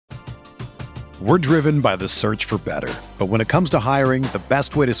We're driven by the search for better. But when it comes to hiring, the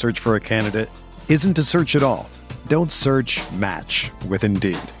best way to search for a candidate isn't to search at all. Don't search, match with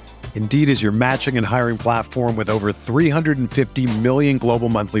Indeed. Indeed is your matching and hiring platform with over 350 million global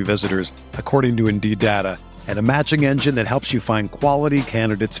monthly visitors, according to Indeed data, and a matching engine that helps you find quality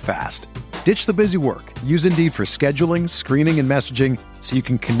candidates fast. Ditch the busy work. Use Indeed for scheduling, screening, and messaging so you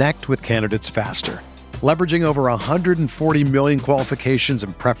can connect with candidates faster. Leveraging over 140 million qualifications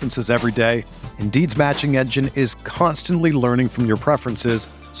and preferences every day, Indeed's matching engine is constantly learning from your preferences,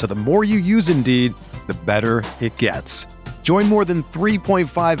 so the more you use Indeed, the better it gets. Join more than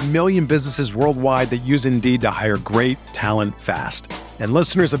 3.5 million businesses worldwide that use Indeed to hire great talent fast. And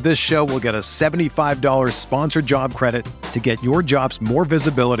listeners of this show will get a $75 sponsored job credit to get your jobs more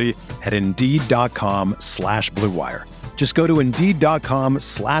visibility at Indeed.com/Blue Wire. Just go to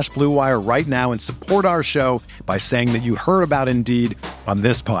Indeed.com/Blue Wire right now and support our show by saying that you heard about Indeed on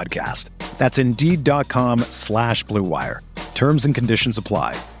this podcast. That's Indeed.com/Blue Wire. Terms and conditions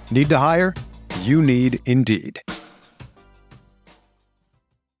apply. Need to hire? You need Indeed.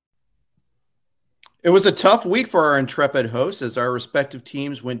 It was a tough week for our intrepid hosts as our respective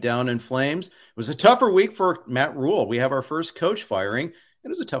teams went down in flames. It was a tougher week for Matt Rule. We have our first coach firing. It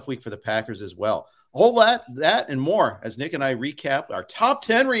was a tough week for the Packers as well. A whole lot, that and more as Nick and I recap our top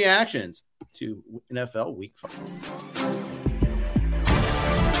 10 reactions to NFL Week 5.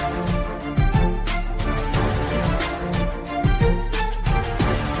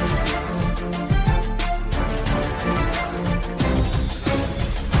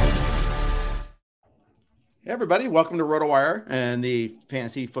 Hey everybody, welcome to RotoWire and the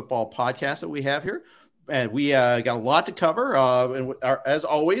fantasy football podcast that we have here. And we got a lot to cover. As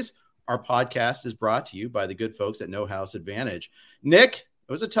always, our podcast is brought to you by the good folks at No House Advantage. Nick,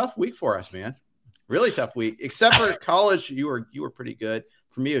 it was a tough week for us, man. Really tough week. Except for college, you were pretty good.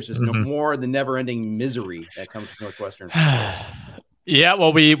 For me, it was just no more the never-ending misery that comes with Northwestern. Yeah,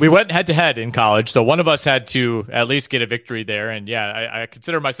 well, we went head-to-head in college, so one of us had to at least get a victory there. And yeah, I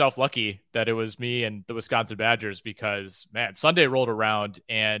consider myself lucky that it was me and the Wisconsin Badgers because, man, Sunday rolled around,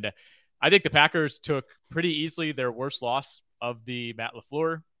 and I think the Packers took pretty easily their worst loss of the Matt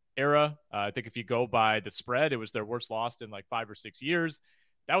LaFleur era. I think if you go by the spread, it was their worst loss in like 5 or 6 years.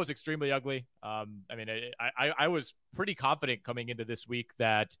 That was extremely ugly. I was pretty confident coming into this week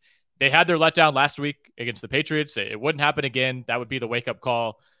that they had their letdown last week against the Patriots. It wouldn't happen again. That would be the wake-up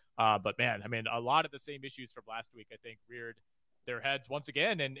call. But, man, a lot of the same issues from last week, I think, reared their heads once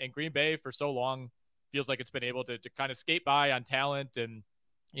again. And Green Bay, for so long, feels like it's been able to kind of skate by on talent. And,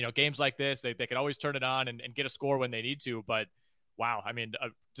 games like this, they can always turn it on and get a score when they need to. But, wow, a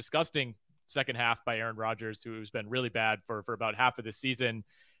disgusting second half by Aaron Rodgers, who's been really bad for about half of this season.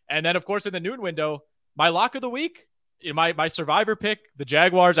 And then, of course, in the noon window, my lock of the week, my survivor pick, the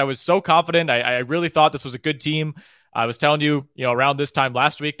Jaguars. I was so confident. I really thought this was a good team. I was telling you, around this time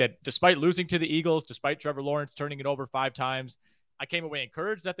last week that despite losing to the Eagles, despite Trevor Lawrence turning it over 5 times, I came away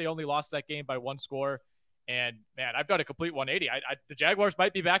encouraged that they only lost that game by 1 score. And man, I've done a complete 180. The Jaguars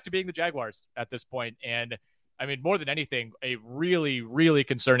might be back to being the Jaguars at this point. And more than anything, a really, really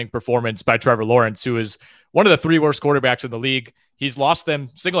concerning performance by Trevor Lawrence, who is one of the 3 worst quarterbacks in the league. He's lost them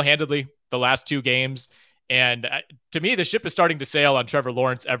single-handedly the last 2 games. And to me, the ship is starting to sail on Trevor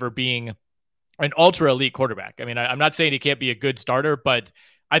Lawrence ever being an ultra elite quarterback. I'm not saying he can't be a good starter, but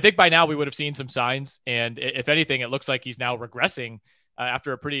I think by now we would have seen some signs. And if anything, it looks like he's now regressing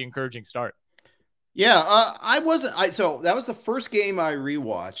after a pretty encouraging start. Yeah, so that was the first game I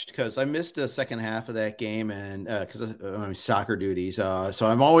rewatched because I missed the second half of that game and because of soccer duties. So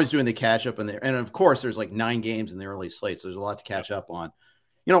I'm always doing the catch up in there. And of course, there's like 9 games in the early slate. So there's a lot to catch up on.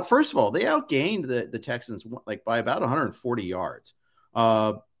 First of all, they outgained the Texans like by about 140 yards.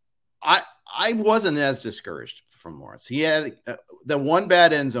 I wasn't as discouraged from Lawrence. He had the one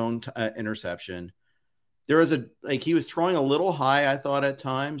bad end zone interception. There was he was throwing a little high, I thought at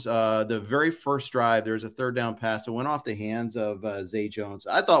times. The very first drive, there was a 3rd down pass that went off the hands of Zay Jones.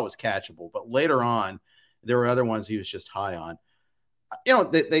 I thought it was catchable, but later on, there were other ones he was just high on.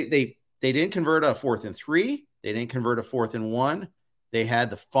 They didn't convert a 4th and 3. They didn't convert a 4th and 1. They had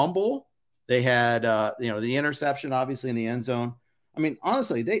the fumble. They had, the interception, obviously, in the end zone.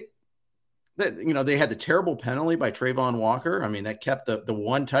 Honestly, they had the terrible penalty by Trayvon Walker. That kept the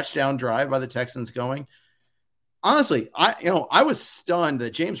 1 touchdown drive by the Texans going. Honestly, I was stunned that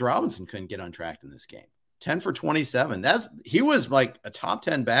James Robinson couldn't get on track in this game. 10 for 27. He was like a top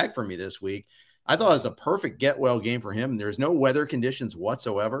 10 back for me this week. I thought it was a perfect get-well game for him. There's no weather conditions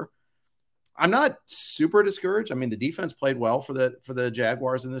whatsoever. I'm not super discouraged. The defense played well for the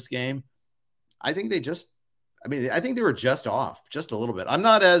Jaguars in this game. I think they just I mean, I think they were just off just a little bit. I'm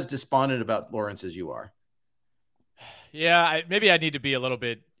not as despondent about Lawrence as you are. Yeah, maybe I need to be a little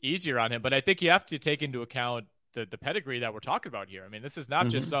bit easier on him, but I think you have to take into account the pedigree that we're talking about here. I mean, this is not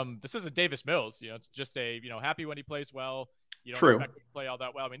just this isn't Davis Mills. It's just happy when he plays well. You don't expect him to play all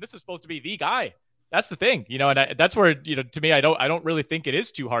that well. I mean, this is supposed to be the guy. That's the thing, and that's where, to me, I don't really think it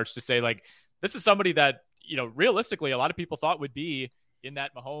is too harsh to say, like, this is somebody that, realistically, a lot of people thought would be in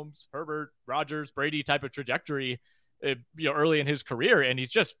that Mahomes, Herbert, Rodgers, Brady type of trajectory, early in his career. And he's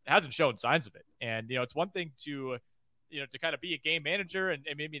just hasn't shown signs of it. And, it's one thing to kind of be a game manager and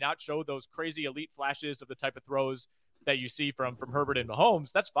maybe not show those crazy elite flashes of the type of throws that you see from Herbert and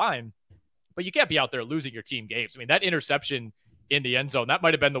Mahomes. That's fine. But you can't be out there losing your team games. I mean, that interception in the end zone, that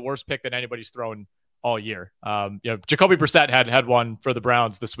might have been the worst pick that anybody's thrown all year. Jacoby Brissett had one for the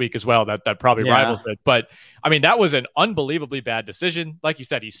Browns this week as well. That probably rivals it. But I mean, that was an unbelievably bad decision. Like you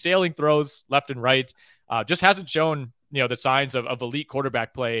said, he's sailing throws left and right. Just hasn't shown, the signs of elite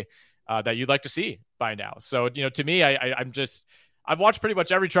quarterback play that you'd like to see by now. So, to me, I've watched pretty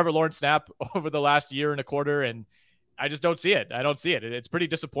much every Trevor Lawrence snap over the last year and a quarter, and I just don't see it. I don't see it. It's pretty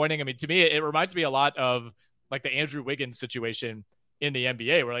disappointing. I mean, to me, it reminds me a lot of like the Andrew Wiggins situation in the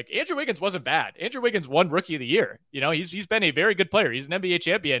NBA, where like Andrew Wiggins wasn't bad. Andrew Wiggins won Rookie of the Year. He's been a very good player. He's an NBA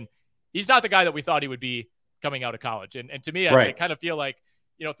champion. He's not the guy that we thought he would be coming out of college. And to me, I kind of feel like,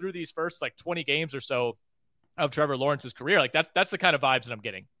 through these first like 20 games or so of Trevor Lawrence's career, like that's the kind of vibes that I'm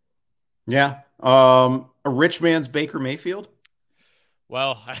getting. Yeah. A rich man's Baker Mayfield.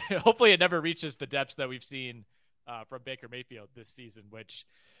 Well, hopefully it never reaches the depths that we've seen from Baker Mayfield this season, which,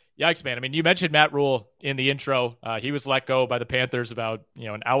 yikes, man. I mean, you mentioned Matt Rule in the intro. He was let go by the Panthers about,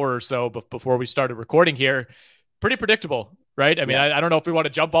 an hour or so before we started recording here. Pretty predictable, right? I mean, I don't know if we want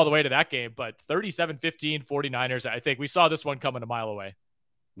to jump all the way to that game, but 37-15 49ers, I think we saw this one coming a mile away.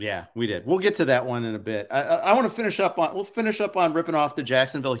 Yeah, we did. We'll get to that one in a bit. I want to finish up on ripping off the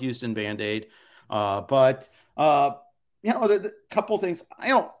Jacksonville Houston Band-Aid. But the couple things.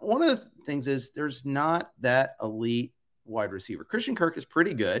 One of the things is there's not that elite wide receiver. Christian Kirk is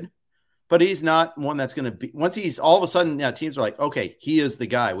pretty good, but he's not one that's going to be, once he's all of a sudden, teams are like, okay, he is the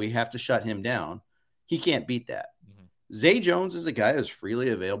guy. We have to shut him down. He can't beat that. Zay Jones is a guy that's freely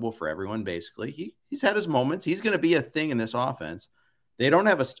available for everyone. Basically, he's had his moments. He's going to be a thing in this offense. They don't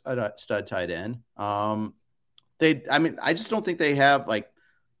have a stud tight end. I just don't think they have like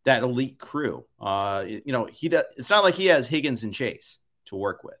that elite crew. It's not like he has Higgins and Chase to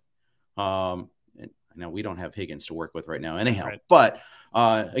work with. And I know we don't have Higgins to work with right now anyhow, right. But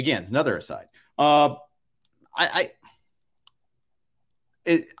again, another aside. I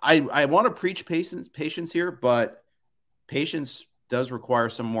want to preach patience here, but patience does require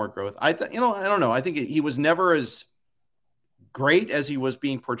some more growth. I don't know. I think he was never as great as he was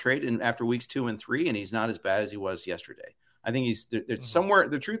being portrayed after weeks 2 and 3, and he's not as bad as he was yesterday. I think there's somewhere,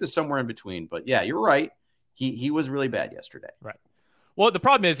 the truth is somewhere in between, but yeah, you're right. He was really bad yesterday. Right. Well, the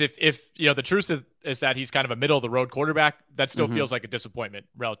problem is if the truth is that he's kind of a middle of the road quarterback, that still feels like a disappointment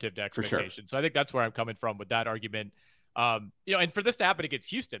relative to expectations. Sure. So I think that's where I'm coming from with that argument. And for this to happen against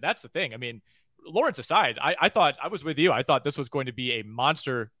Houston, that's the thing. I mean, Lawrence aside, I thought, I was with you. I thought this was going to be a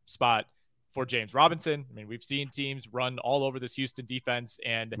monster spot for James Robinson. I mean, we've seen teams run all over this Houston defense,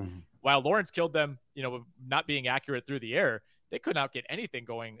 and while Lawrence killed them, not being accurate through the air, they could not get anything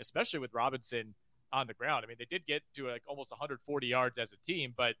going, especially with Robinson on the ground. I mean, they did get to like almost 140 yards as a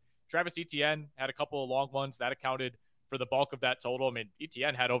team, but Travis Etienne had a couple of long ones that accounted for the bulk of that total. I mean,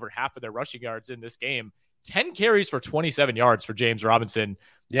 Etienne had over half of their rushing yards in this game. 10 carries for 27 yards for James Robinson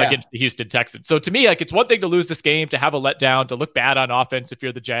against the Houston Texans. So to me, like, it's one thing to lose this game, to have a letdown, to look bad on offense if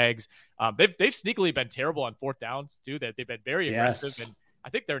you're the Jags. They've sneakily been terrible on fourth downs too. They've been very aggressive, and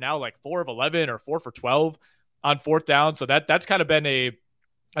I think they're now like 4 of 11 or 4 for 12 on fourth down. So that's kind of been a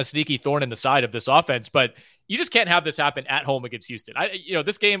sneaky thorn in the side of this offense. But you just can't have this happen at home against Houston.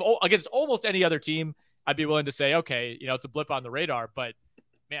 This game against almost any other team, I'd be willing to say, okay, it's a blip on the radar, but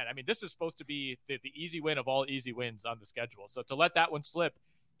man, I mean, this is supposed to be the easy win of all easy wins on the schedule. So to let that one slip,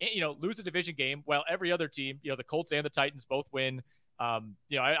 lose a division game while every other team, the Colts and the Titans both win. I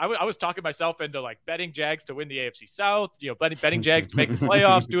was talking myself into like betting Jags to win the AFC South, betting Jags to make the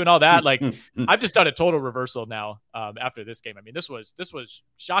playoffs, doing all that. Like, I've just done a total reversal now after this game. I mean, this was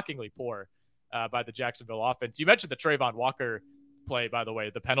shockingly poor by the Jacksonville offense. You mentioned the Trayvon Walker play, by the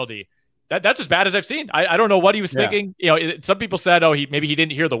way, the penalty. That's as bad as I've seen. I don't know what he was thinking. Some people said, maybe he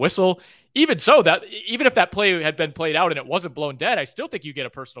didn't hear the whistle. Even so, that even if that play had been played out and it wasn't blown dead, I still think you get a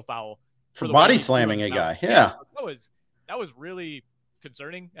personal foul for body slamming a guy. Yeah. That was really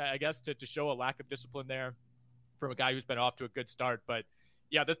concerning, I guess, to show a lack of discipline there from a guy who's been off to a good start. But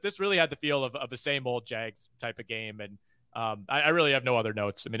yeah, this really had the feel of the same old Jags type of game. And I really have no other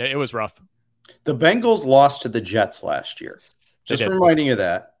notes. I mean, it was rough. The Bengals lost to the Jets last year. Just reminding you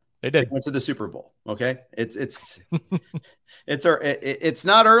that. They did. They went to the Super Bowl. Okay. It's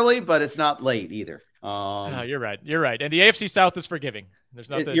not early, but it's not late either. You're right. And the AFC South is forgiving. There's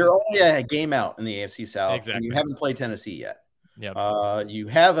nothing. You're only a game out in the AFC South. Exactly. And you haven't played Tennessee yet. Yeah. You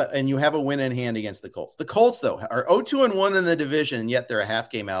have a win in hand against the Colts. The Colts, though, are 0-2-1 in the division, yet they're a half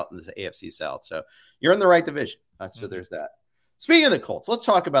game out in the AFC South. So you're in the right division. So there's that. Speaking of the Colts, let's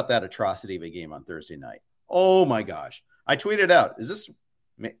talk about that atrocity of a game on Thursday night. Oh my gosh. I tweeted out, this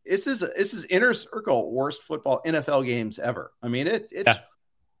is inner circle worst football NFL games ever. I mean,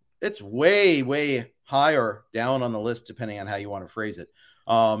 it's way, way higher down on the list, depending on how you want to phrase it.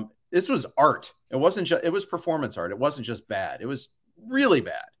 This was art. It was performance art. It wasn't just bad. It was really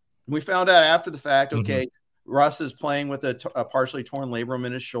bad. And we found out after the fact, okay, Russ is playing with a partially torn labrum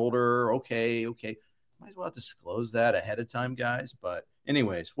in his shoulder. Okay. Might as well disclose that ahead of time, guys. But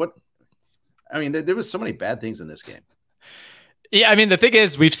anyways, there was so many bad things in this game. Yeah, I mean, the thing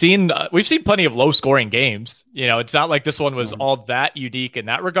is, we've seen plenty of low scoring games. You know, it's not like this one was all that unique in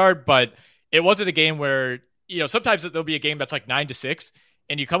that regard, but it wasn't a game where, sometimes there'll be a game that's like 9-6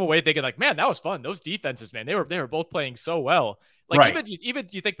 and you come away thinking like, man, that was fun. Those defenses, man, they were both playing so well. Like even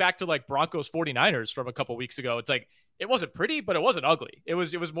you think back to like Broncos 49ers from a couple weeks ago, it's like, it wasn't pretty, but it wasn't ugly. It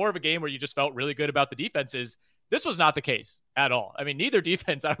was more of a game where you just felt really good about the defenses. This was not the case at all. I mean, neither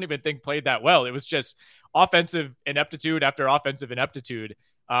defense, I don't even think, played that well. It was just offensive ineptitude after offensive ineptitude.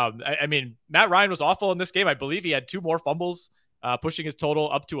 I mean, Matt Ryan was awful in this game. I believe he had 2 more fumbles, pushing his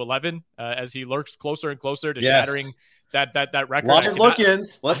total up to 11 as he lurks closer and closer to shattering that record. Live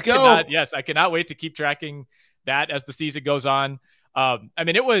look-ins. Let's go. I cannot wait to keep tracking that as the season goes on. I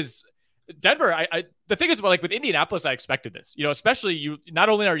mean, it was Denver. The thing is about like with Indianapolis, I expected this, especially not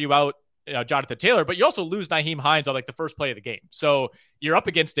only are you out Jonathan Taylor, but you also lose Nyheim Hines on like the first play of the game. So you're up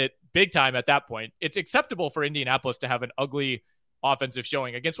against it big time at that point. It's acceptable for Indianapolis to have an ugly offensive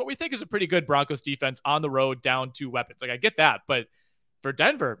showing against what we think is a pretty good Broncos defense on the road down 2 weapons. Like I get that, but for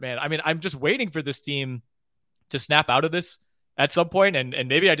Denver, man, I mean, I'm just waiting for this team to snap out of this at some point. And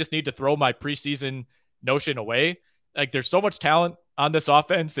maybe I just need to throw my preseason notion away. Like there's so much talent on this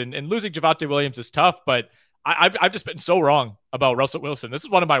offense and losing Javonte Williams is tough, but I've just been so wrong about Russell Wilson. This is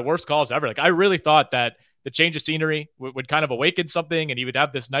one of my worst calls ever. Like I really thought that the change of scenery would kind of awaken something and he would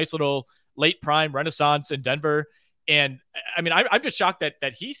have this nice little late prime renaissance in Denver. And I mean, I'm just shocked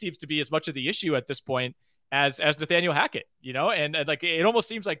that he seems to be as much of the issue at this point as Nathaniel Hackett, and like, it almost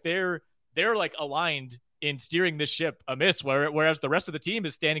seems like they're like aligned in steering this ship amiss, whereas the rest of the team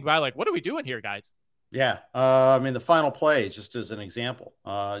is standing by like, what are we doing here, guys? Yeah. I mean, the final play, just as an example,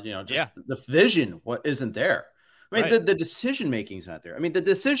 the vision, what isn't there? I mean, the decision-making is not there. I mean, the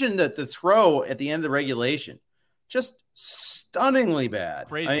decision that the throw at the end of the regulation, just stunningly bad.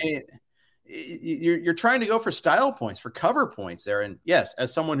 Crazy. I mean, you're trying to go for style points, for cover points there. And yes,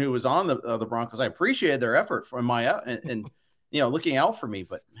 as someone who was on the Broncos, I appreciated their effort from looking out for me,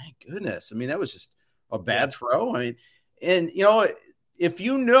 but my goodness, I mean, that was just a bad throw. I mean, and if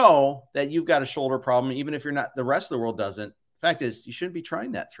you know that you've got a shoulder problem, even if you're not, the rest of the world doesn't. The fact is, you shouldn't be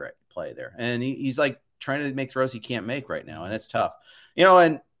trying that play there. And he's like trying to make throws he can't make right now, and it's tough.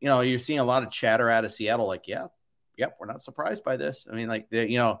 You're seeing a lot of chatter out of Seattle, like, we're not surprised by this. I mean, like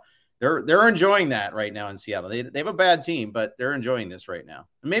they're enjoying that right now in Seattle. They have a bad team, but they're enjoying this right now.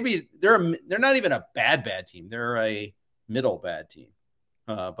 And maybe they're not even a bad team. They're a middle bad team.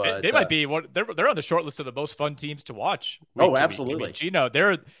 But they might be they're on the short list of the most fun teams to watch. Absolutely. I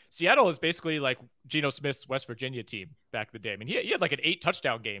mean, Seattle is basically like Geno Smith's West Virginia team back in the day. I mean, he had like an 8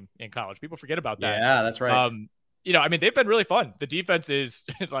 touchdown game in college. People forget about that. Yeah, that's right. I mean, they've been really fun. The defense is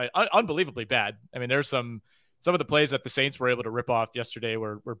like unbelievably bad. I mean, there's some of the plays that the Saints were able to rip off yesterday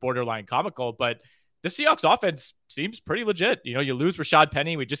were borderline comical, but the Seahawks offense seems pretty legit. You lose Rashad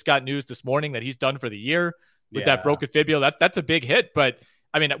Penny. We just got news this morning that he's done for the year with that broken fibula. That's a big hit, but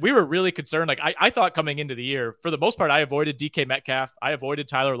I mean, we were really concerned. Like I thought coming into the year, for the most part, I avoided DK Metcalf. I avoided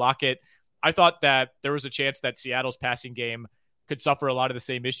Tyler Lockett. I thought that there was a chance that Seattle's passing game could suffer a lot of the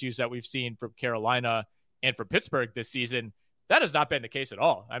same issues that we've seen from Carolina and from Pittsburgh this season. That has not been the case at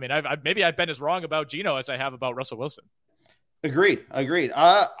all. I mean, I've been as wrong about Geno as I have about Russell Wilson. Agreed.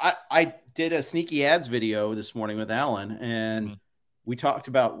 I did a sneaky ads video this morning with Alan, and we talked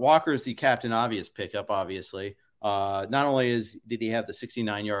about Walker's the Captain Obvious pickup, obviously. Not only did he have the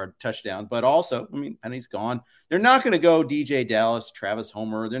 69-yard touchdown, but also, I mean, Penny's gone. They're not going to go DJ Dallas, Travis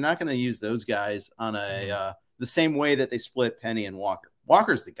Homer. They're not going to use those guys on the same way that they split Penny and Walker.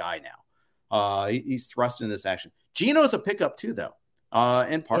 Walker's the guy now. He's thrust in this action. Geno's a pickup too, though.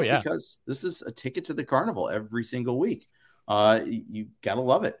 in part because this is a ticket to the carnival every single week. You got to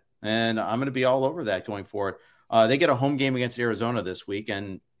love it. And I'm going to be all over that going forward. They get a home game against Arizona this week,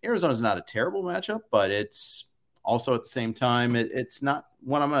 and Arizona's not a terrible matchup, but it's also at the same time, it's not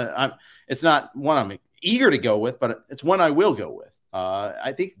one I'm eager to go with, but it's one I will go with.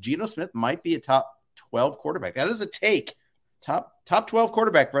 I think Geno Smith might be a top 12 quarterback. That is a take. Top 12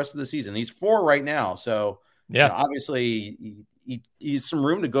 quarterback the rest of the season. He's 4 right now. So obviously he's some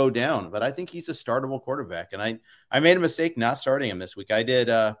room to go down, but I think he's a startable quarterback. And I made a mistake not starting him this week. I did.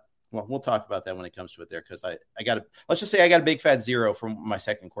 Well, we'll talk about that when it comes to it there. Cause let's just say I got a big fat 0 from my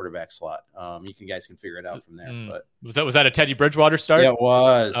second quarterback slot. You guys can figure it out from there, but was that a Teddy Bridgewater start? Yeah, it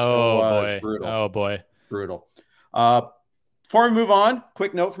was. Oh, it was boy. Brutal. Oh boy. Brutal. Before we move on,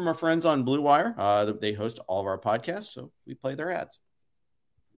 quick note from our friends on Blue Wire. They host all of our podcasts, so we play their ads.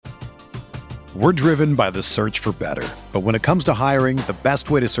 We're driven by the search for better. But when it comes to hiring, the best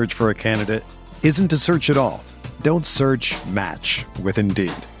way to search for a candidate isn't to search at all. Don't search, match with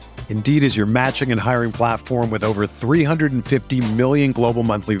Indeed. Indeed is your matching and hiring platform with over 350 million global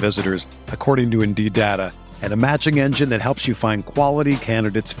monthly visitors, according to Indeed data, and a matching engine that helps you find quality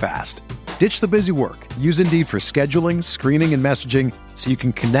candidates fast. Ditch the busy work. Use Indeed for scheduling, screening, and messaging so you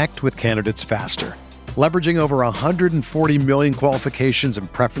can connect with candidates faster. Leveraging over 140 million qualifications and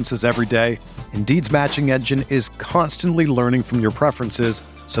preferences every day, Indeed's matching engine is constantly learning from your preferences,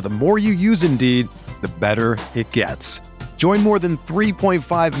 so the more you use Indeed, the better it gets. Join more than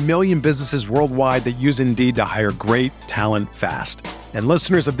 3.5 million businesses worldwide that use Indeed to hire great talent fast. And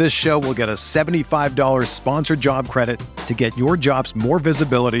listeners of this show will get a $75 sponsored job credit to get your jobs more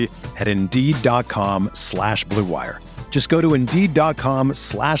visibility at Indeed.com/Blue Wire. Just go to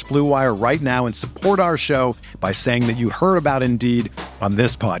Indeed.com/Blue Wire right now and support our show by saying that you heard about Indeed on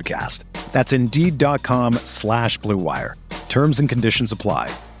this podcast. That's Indeed.com/Blue Wire. Terms and conditions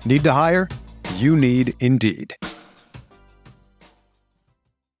apply. Need to hire? You need Indeed.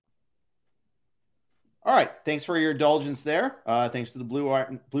 All right. Thanks for your indulgence there. Thanks to the Blue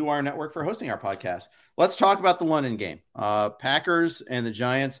Wire Network for hosting our podcast. Let's talk about the London game. Packers and the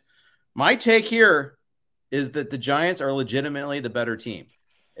Giants. My take here is that the Giants are legitimately the better team.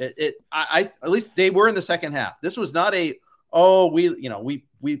 At least they were in the second half. This was not we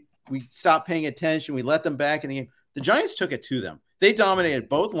stopped paying attention. We let them back in the game. The Giants took it to them. They dominated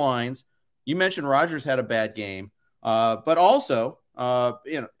both lines. You mentioned Rodgers had a bad game, but also,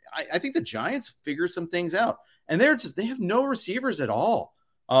 I think the Giants figure some things out, and they have no receivers at all.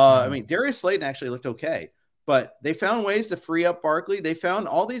 I mean, Darius Slayton actually looked okay, but they found ways to free up Barkley. They found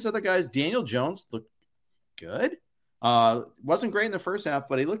all these other guys. Daniel Jones looked good. Wasn't great in the first half,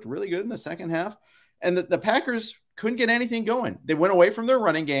 but he looked really good in the second half. And the Packers couldn't get anything going. They went away from their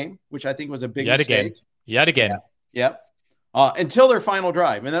running game, which I think was a big mistake. Yet again. Yeah. Until their final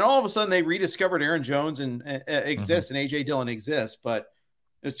drive. And then all of a sudden they rediscovered Aaron Jones and exists and A.J. Dillon exists, but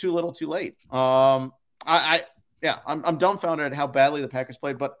it was too little too late. I'm dumbfounded at how badly the Packers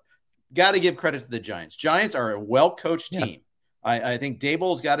played, but got to give credit to the Giants. Giants are a well-coached team. I think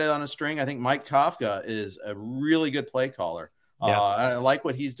Daboll's got it on a string. I think Mike Kafka is a really good play caller. I like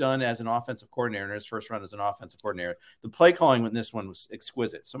what he's done as an offensive coordinator in his first run as an offensive coordinator. The play calling in this one was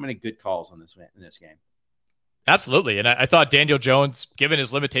exquisite. So many good calls in this game. Absolutely. And I thought Daniel Jones, given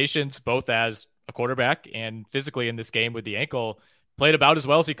his limitations, both as a quarterback and physically in this game with the ankle, played about as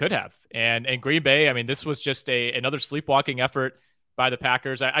well as he could have. And Green Bay, I mean, this was just another sleepwalking effort by the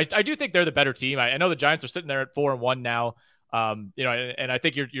Packers. I do think they're the better team. I know the Giants are sitting there at 4-1 now. And I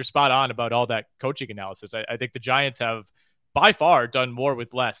think you're spot on about all that coaching analysis. I think the Giants have by far done more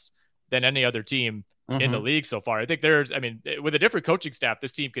with less than any other team in the league so far. I think with a different coaching staff,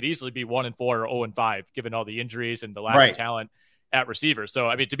 this team could easily be 1-4 or 0-5, given all the injuries and the lack of talent at receiver. So,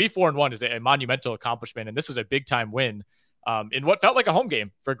 I mean, to be 4-1 is a monumental accomplishment, and this is a big time win in what felt like a home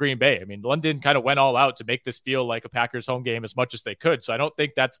game for Green Bay. I mean, London kind of went all out to make this feel like a Packers home game as much as they could. So I don't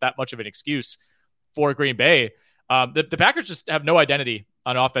think that's that much of an excuse for Green Bay. The Packers just have no identity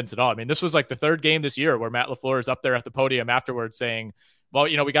on offense at all. I mean, this was like the third game this year where Matt LaFleur is up there at the podium afterwards saying, well,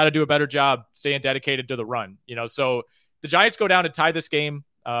 we got to do a better job staying dedicated to the run. So the Giants go down and tie this game.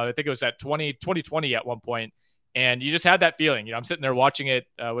 I think it was at 2020 at one point. And you just had that feeling. I'm sitting there watching it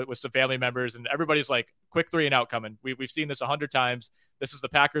with some family members, and everybody's like, quick 3-and-out coming. We've seen this 100 times. This is the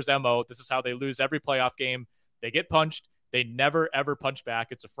Packers' MO. This is how they lose every playoff game. They get punched. They never, ever punch back.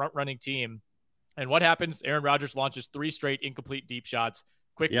 It's a front-running team. And what happens? Aaron Rodgers launches 3 straight incomplete deep shots.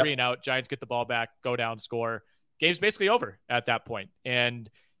 Quick 3-and-out. Giants get the ball back, go down, score. Game's basically over at that point. And,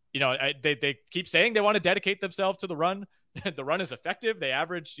 they keep saying they want to dedicate themselves to the run. The run is effective. They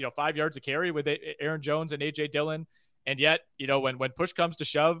average, 5 yards a carry with Aaron Jones and A.J. Dillon. And yet, when push comes to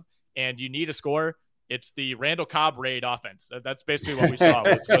shove and you need a score, it's the Randall Cobb raid offense. That's basically what we saw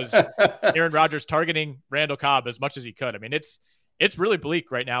was Aaron Rodgers targeting Randall Cobb as much as he could. I mean, it's really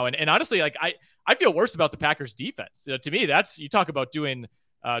bleak right now. And honestly, like I feel worse about the Packers defense. To me, you talk about doing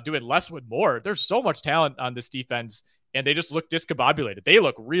less with more. There's so much talent on this defense, and they just look discombobulated. They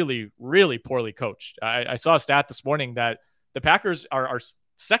look really, really poorly coached. I saw a stat this morning that the Packers are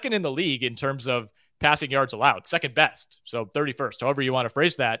second in the league in terms of passing yards allowed, second best. So 31st, however you want to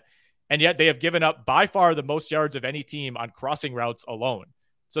phrase that. And yet they have given up by far the most yards of any team on crossing routes alone.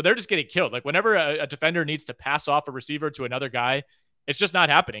 So they're just getting killed. Like whenever a defender needs to pass off a receiver to another guy, it's just not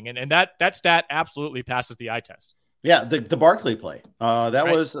happening. And that stat absolutely passes the eye test. Yeah, the Barkley play. That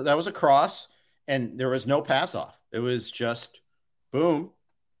Right. was a cross, and there was no pass off. It was just boom,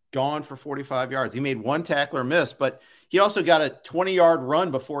 gone for 45 yards. He made one tackler miss, but he also got a 20-yard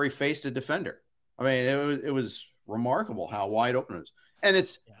run before he faced a defender. I mean, it was remarkable how wide open it was. And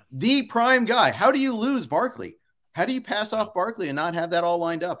it's the prime guy. How do you lose Barkley? How do you pass off Barkley and not have that all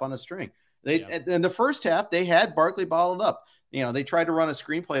lined up on a string? In the first half, they had Barkley bottled up. They tried to run a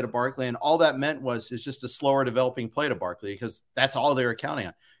screenplay to Barkley, and all that meant was it's just a slower developing play to Barkley because that's all they were counting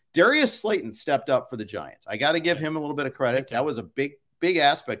on. Darius Slayton stepped up for the Giants. I got to give him a little bit of credit. That was a big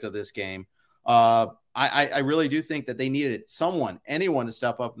aspect of this game. I really do think that they needed anyone to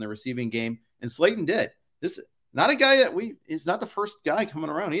step up in the receiving game, and Slayton did. This not a guy he's not the first guy coming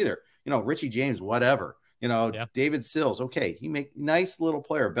around either. Richie James, whatever. David Sills, okay, he make nice little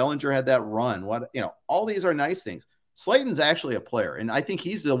player. Bellinger had that run. All these are nice things. Slayton's actually a player, and I think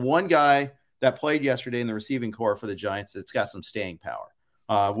he's the one guy that played yesterday in the receiving core for the Giants that's got some staying power.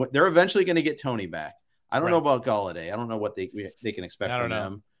 They're eventually going to get Tony back. I don't know about Golladay. I don't know what they can expect from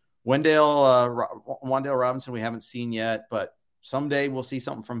him. Wan'Dale Robinson we haven't seen yet, but someday we'll see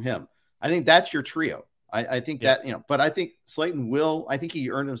something from him. I think that's your trio. I think that, but I think Slayton I think he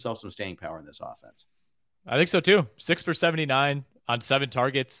earned himself some staying power in this offense. I think so too. 6 for 79 on 7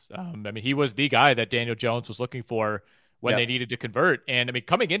 targets. I mean, he was the guy that Daniel Jones was looking for when they needed to convert. And I mean,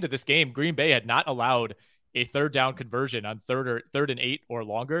 coming into this game, Green Bay had not allowed a third down conversion on third and 8 or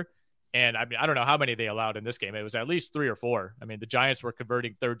longer. And I mean, I don't know how many they allowed in this game. It was at least 3 or 4. I mean, the Giants were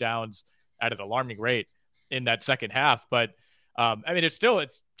converting third downs at an alarming rate in that second half. But I mean, it's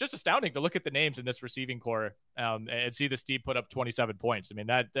just astounding to look at the names in this receiving core and see this team put up 27 points. I mean,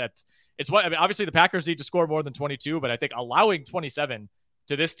 obviously the Packers need to score more than 22, but I think allowing 27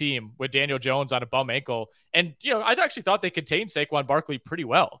 to this team with Daniel Jones on a bum ankle, and I actually thought they contained Saquon Barkley pretty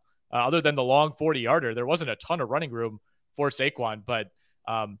well. Other than the long 40-yarder, there wasn't a ton of running room for Saquon. But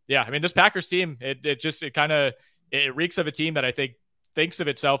I mean, this Packers team, it reeks of a team that I think thinks of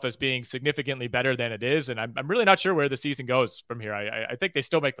itself as being significantly better than it is. And I'm really not sure where the season goes from here. I think they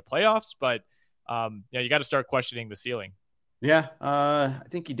still make the playoffs, but you got to start questioning the ceiling. Yeah, I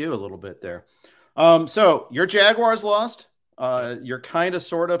think you do a little bit there. So your Jaguars lost. Your kind of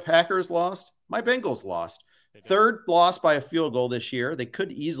sort of Packers lost. My Bengals lost. Third loss by a field goal this year. They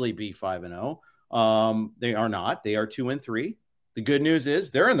could easily be 5-0. They are not. They are 2-3. The good news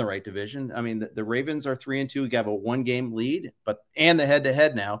is they're in the right division. I mean, the Ravens are 3-2, got a 1-game lead, and the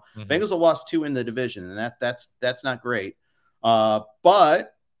head-to-head now. Mm-hmm. Bengals have lost 2 in the division, and that's not great.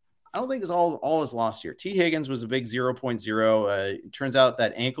 But I don't think it's all is lost here. T. Higgins was a big 0.0. It turns out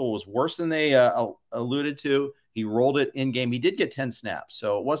that ankle was worse than they alluded to. He rolled it in game. He did get 10 snaps,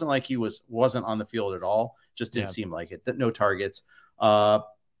 so it wasn't like he wasn't on the field at all. Just didn't seem like it. No targets.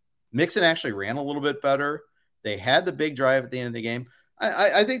 Mixon actually ran a little bit better. They had the big drive at the end of the game.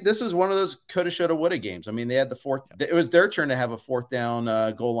 I think this was one of those coulda, shoulda, woulda games. I mean, they had the fourth. It was their turn to have a fourth down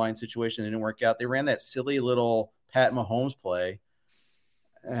goal line situation. It didn't work out. They ran that silly little Pat Mahomes play.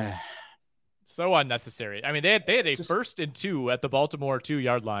 So unnecessary. I mean, they had a 1st and 2 at the Baltimore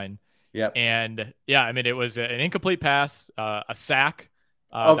 2-yard line. Yep. And I mean, it was an incomplete pass, a sack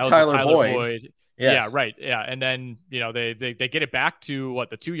of Tyler Boyd. Yes. Yeah, right. Yeah, and then they get it back to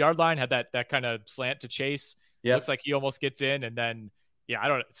the 2-yard line. Had that kind of slant to Chase. Yep. Looks like he almost gets in, and then I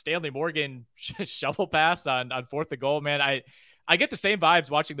don't know, Stanley Morgan shovel pass on 4th and goal. Man, I get the same vibes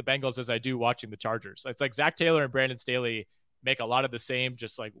watching the Bengals as I do watching the Chargers. It's like Zach Taylor and Brandon Staley make a lot of the same,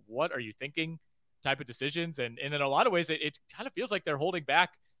 just like, what are you thinking type of decisions. And in a lot of ways, it kind of feels like they're holding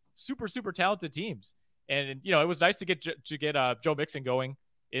back super, super talented teams. And, it was nice to get Joe Mixon going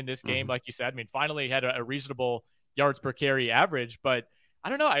in this game. Like you said, I mean, finally had a reasonable yards per carry average, but I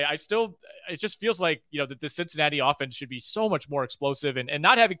don't know. It just feels like, that the Cincinnati offense should be so much more explosive, and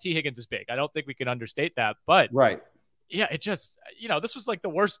not having T. Higgins is big. I don't think we can understate that, but right. Yeah, it just, this was like the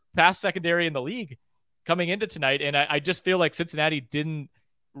worst pass secondary in the league coming into tonight. And I just feel like Cincinnati didn't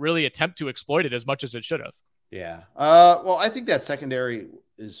really attempt to exploit it as much as it should have. Yeah. Well, I think that secondary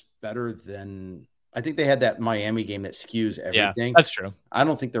is better than I think they had that Miami game that skews everything. Yeah, that's true. I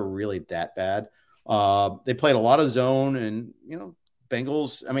don't think they're really that bad. They played a lot of zone, and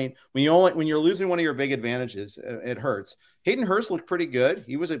Bengals. I mean, when you're losing one of your big advantages, it hurts. Hayden Hurst looked pretty good.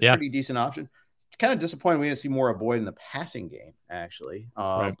 He was a pretty decent option. Kind of disappointed we didn't see more of Boyd in the passing game, actually.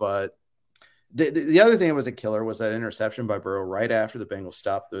 Right. But the other thing that was a killer was that interception by Burrow right after the Bengals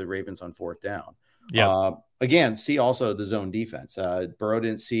stopped the Ravens on 4th down. Yeah. Again, see also the zone defense. Burrow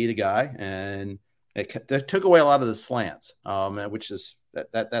didn't see the guy, and it took away a lot of the slants, which is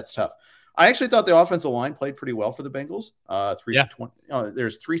that's tough. I actually thought the offensive line played pretty well for the Bengals. 20.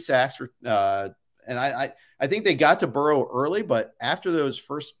 There's 3 sacks and I think they got to Burrow early, but after those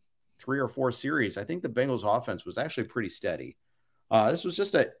first 3 or 4 series, I think the Bengals offense was actually pretty steady. This was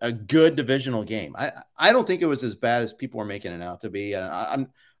just a good divisional game. I don't think it was as bad as people were making it out to be. And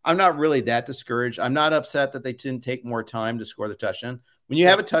I'm not really that discouraged. I'm not upset that they didn't take more time to score the touchdown. When you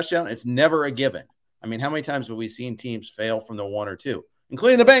have a touchdown, it's never a given. I mean, how many times have we seen teams fail from the 1 or 2,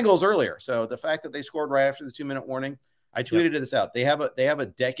 including the Bengals earlier? So the fact that they scored right after the 2-minute warning, I tweeted this out. They have a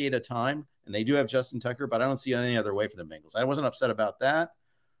decade of time, and they do have Justin Tucker, but I don't see any other way for the Bengals. I wasn't upset about that.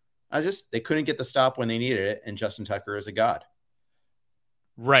 They couldn't get the stop when they needed it, and Justin Tucker is a god.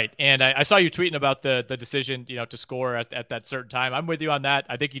 Right. And I saw you tweeting about the decision, to score at that certain time. I'm with you on that.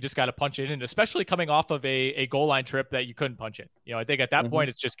 I think you just got to punch it in, especially coming off of a goal line trip that you couldn't punch in. I think at that point,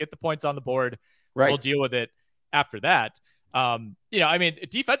 it's just get the points on the board. Right. We'll deal with it after that. I mean,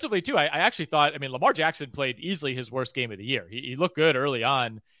 defensively too, I actually thought, Lamar Jackson played easily his worst game of the year. He looked good early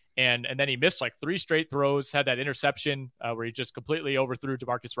on, and then he missed like 3 straight throws, had that interception where he just completely overthrew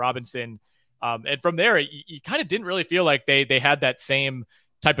Demarcus Robinson. And from there, you kind of didn't really feel like they had that same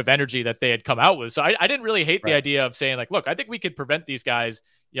type of energy that they had come out with. So I didn't really hate the idea of saying like, look, I think we could prevent these guys.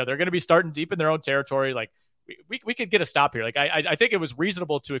 They're going to be starting deep in their own territory. Like we could get a stop here. Like I think it was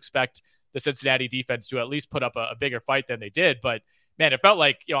reasonable to expect the Cincinnati defense to at least put up a bigger fight than they did. But man, it felt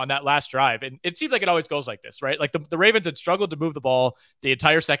like, on that last drive, and it seems like it always goes like this, right? Like the Ravens had struggled to move the ball the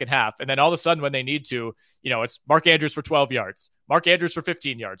entire second half. And then all of a sudden when they need to, it's Mark Andrews for 12 yards, Mark Andrews for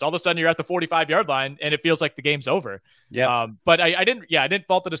 15 yards. All of a sudden you're at the 45-yard line and it feels like the game's over. Yeah. But I didn't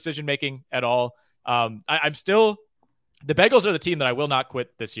fault the decision-making at all. I'm still, the Bengals are the team that I will not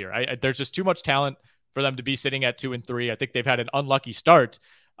quit this year. There's just too much talent for them to be sitting at 2-3. I think they've had an unlucky start,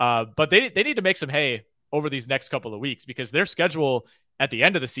 but they need to make some hay over these next couple of weeks because their schedule at the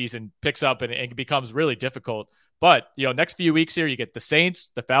end of the season picks up and becomes really difficult. But, next few weeks here, you get the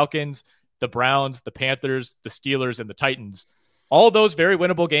Saints, the Falcons, the Browns, the Panthers, the Steelers, and the Titans. All those very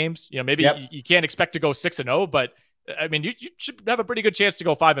winnable games. Maybe you can't expect to go 6-0, but you should have a pretty good chance to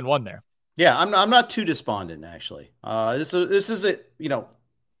go 5-1 there. Yeah, I'm not too despondent, actually. This is it.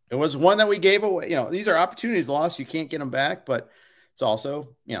 It was one that we gave away. These are opportunities lost. You can't get them back, but it's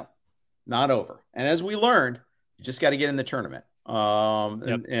also, not over. And as we learned, you just got to get in the tournament.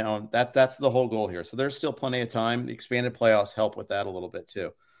 And, that's the whole goal here. So there's still plenty of time. The expanded playoffs help with that a little bit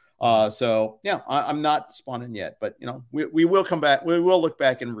too. I'm not despondent yet, but we will come back. We will look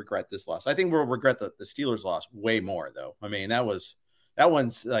back and regret this loss. I think we'll regret the Steelers loss way more though. That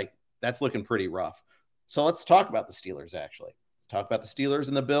one's like, that's looking pretty rough. So let's talk about the Steelers actually. Let's talk about the Steelers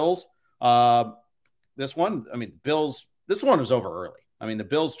and the Bills. This one was over early. The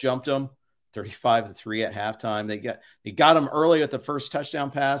Bills jumped them 35-3 at halftime. They got them early at the first touchdown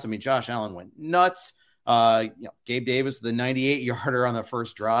pass. Josh Allen went nuts. Gabe Davis, the 98-yarder on the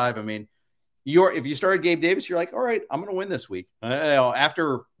first drive. If you started Gabe Davis, you're like, all right, I'm going to win this week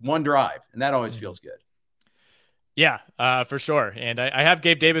after one drive. And that always feels good. Yeah, for sure. And I have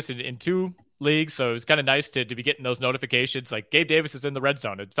Gabe Davis in 2 leagues. So it was kind of nice to be getting those notifications. Like Gabe Davis is in the red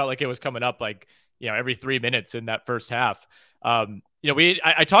zone. It felt like it was coming up like, every 3 minutes in that first half.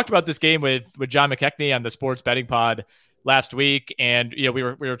 I talked about this game with John McKechnie on the Sports Betting Pod last week. And, we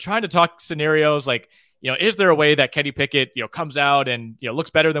were trying to talk scenarios like, is there a way that Kenny Pickett, comes out and, looks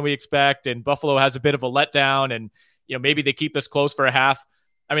better than we expect and Buffalo has a bit of a letdown and, maybe they keep this close for a half.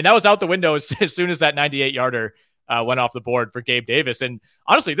 That was out the window as soon as that 98-yarder went off the board for Gabe Davis. And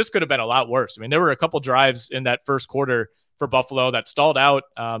honestly, this could have been a lot worse. There were a couple drives in that first quarter for Buffalo that stalled out,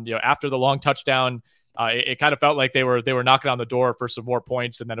 after the long touchdown. It kind of felt like they were knocking on the door for some more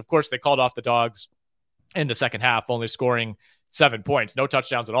points. And then, of course, they called off the dogs in the second half, only scoring 7 points, no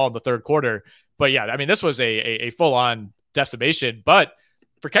touchdowns at all in the third quarter. But yeah, this was a full-on decimation. But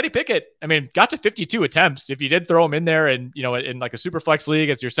for Kenny Pickett, got to 52 attempts. If you did throw him in there and, in like a super flex league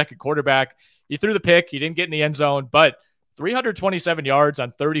as your second quarterback, he threw the pick. He didn't get in the end zone, but 327 yards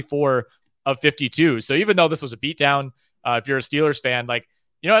on 34 of 52. So even though this was a beatdown, if you're a Steelers fan, like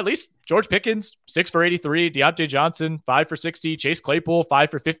at least George Pickens, 6 for 83, Deontay Johnson, 5 for 60, Chase Claypool, 5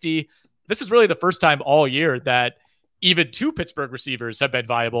 for 50. This is really the first time all year that even 2 Pittsburgh receivers have been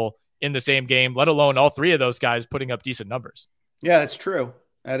viable in the same game, let alone all 3 of those guys putting up decent numbers. Yeah, that's true.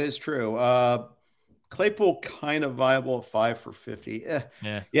 That is true. Claypool kind of viable at 5 for 50.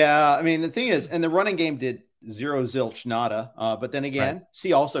 Yeah. I mean, the thing is, and the running game did zero zilch nada. But then again, right.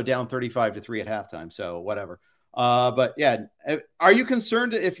 See also down 35-3 at halftime. So whatever. But yeah, are you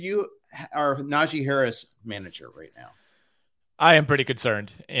concerned if you are Najee Harris manager right now? I am pretty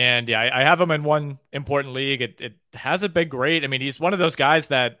concerned. And yeah, I have him in one important league. It hasn't been great. I mean, he's one of those guys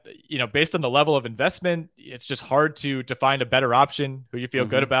that, based on the level of investment, it's just hard to find a better option who you feel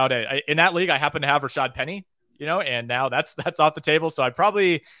good about. In that league, I happen to have Rashad Penny, and now that's off the table. So I'm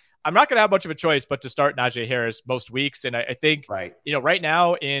not going to have much of a choice but to start Najee Harris most weeks. And I think, right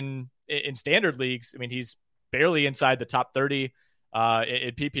now in standard leagues, I mean, he's barely inside the top 30 in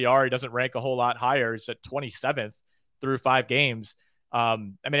PPR. He doesn't rank a whole lot higher. He's at 27th through 5 games. I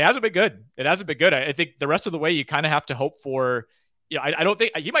mean, it hasn't been good. I think the rest of the way you kind of have to hope for, I don't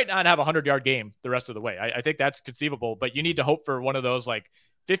think you might not have a 100-yard game the rest of the way. I think that's conceivable, but you need to hope for one of those like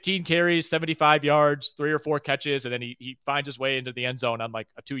 15 carries, 75 yards, 3 or 4 catches, and then he finds his way into the end zone on like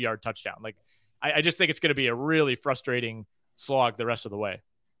a 2-yard touchdown. Like, I just think it's going to be a really frustrating slog the rest of the way.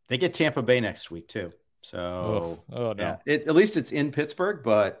 They get Tampa Bay next week too. So no. Yeah, at least it's in Pittsburgh,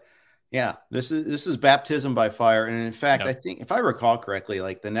 but yeah, this is baptism by fire. And in fact, I think if I recall correctly,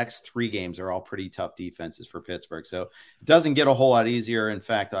 like the next 3 games are all pretty tough defenses for Pittsburgh. So it doesn't get a whole lot easier. In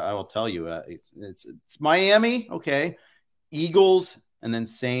fact, I will tell you, it's Miami, okay, Eagles, and then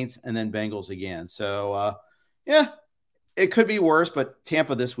Saints, and then Bengals again. So yeah, it could be worse, but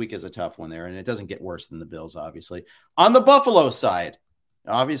Tampa this week is a tough one there, and it doesn't get worse than the Bills, obviously. On the Buffalo side,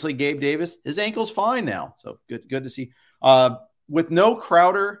 obviously Gabe Davis, his ankle's fine now. So good to see. With no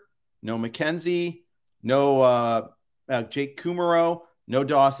Crowder, no McKenzie, no Jake Kumaro, no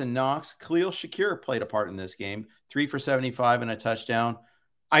Dawson Knox. Khalil Shakir played a part in this game, 3 for 75 and a touchdown.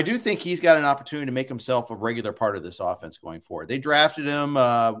 I do think he's got an opportunity to make himself a regular part of this offense going forward. They drafted him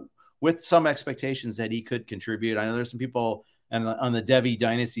with some expectations that he could contribute. I know there's some people on the Devy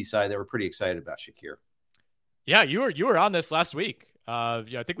Dynasty side that were pretty excited about Shakir. Yeah, you were on this last week. I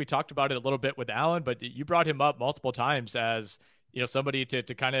think we talked about it a little bit with Alan, but you brought him up multiple times as somebody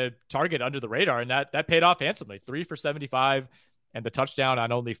to kind of target under the radar, and that paid off handsomely. 3 for 75 and the touchdown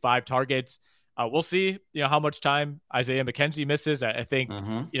on only 5 targets. We'll see, how much time Isaiah McKenzie misses. I think,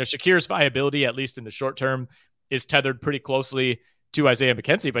 Shakir's viability, at least in the short term, is tethered pretty closely to Isaiah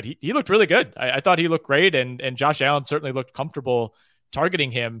McKenzie, but he looked really good. I thought he looked great, and Josh Allen certainly looked comfortable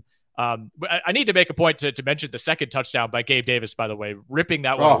targeting him. I need to make a point to mention the second touchdown by Gabe Davis, by the way, ripping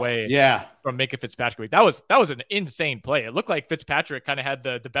that one away from Minkah Fitzpatrick. That was an insane play. It looked like Fitzpatrick kind of had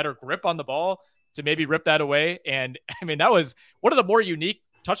the better grip on the ball to maybe rip that away. And I mean, that was one of the more unique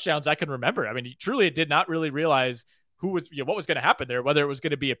touchdowns I can remember. I mean, he truly did not really realize what was going to happen there, whether it was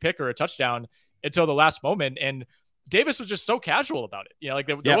going to be a pick or a touchdown until the last moment. And Davis was just so casual about it.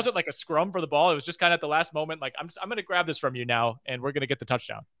 There wasn't like a scrum for the ball. It was just kind of at the last moment, like, I'm going to grab this from you now, and we're going to get the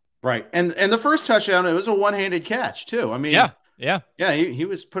touchdown. Right. And the first touchdown, it was a one-handed catch too. I mean, yeah. He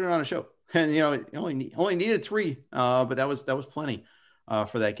was putting on a show, and he only needed 3, but that was plenty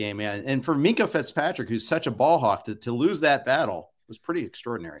for that game, man. And for Minkah Fitzpatrick, who's such a ball hawk, to lose that battle was pretty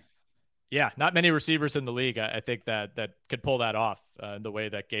extraordinary. Yeah, not many receivers in the league, I think, that could pull that off in the way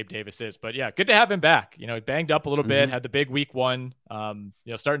that Gabe Davis is. But yeah, good to have him back. He banged up a little bit, had the big week 1,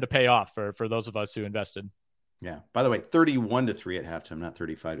 starting to pay off for those of us who invested. Yeah. By the way, 31-3 at halftime, not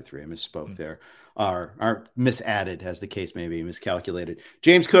 35-3. I misspoke there. Or misadded, as the case may be, miscalculated.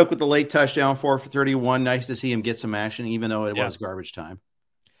 James Cook with the late touchdown, 4 for 31. Nice to see him get some action, even though it was garbage time.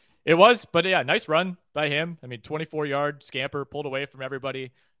 It was, but yeah, nice run by him. I mean, 24-yard scamper, pulled away from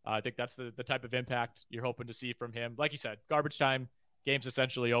everybody. I think that's the type of impact you're hoping to see from him. Like you said, garbage time, game's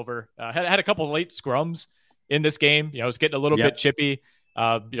essentially over. Had a couple of late scrums in this game. It was getting a little bit chippy.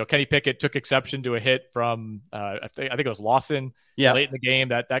 Kenny Pickett took exception to a hit from I think it was Lawson late in the game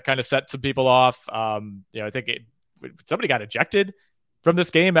that kind of set some people off. I think somebody got ejected from this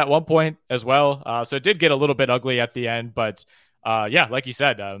game at one point as well. So it did get a little bit ugly at the end, but like you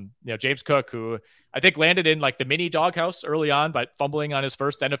said, James Cook, who I think landed in like the mini doghouse early on, but fumbling on his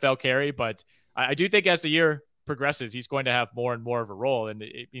first NFL carry. But I do think as the year progresses, he's going to have more and more of a role. And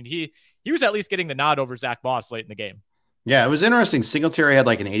he was at least getting the nod over Zach Moss late in the game. Yeah, it was interesting. Singletary had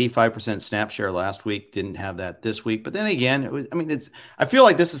like an 85% snap share last week. Didn't have that this week. But then again, I feel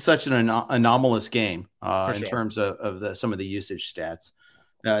like this is such an anomalous game in terms of some of the usage stats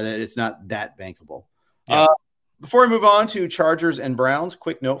that it's not that bankable. Yeah. Before we move on to Chargers and Browns,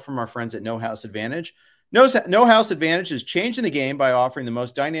 quick note from our friends at No House Advantage. No House Advantage is changing the game by offering the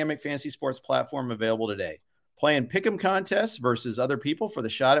most dynamic fantasy sports platform available today. Play in pick'em contests versus other people for the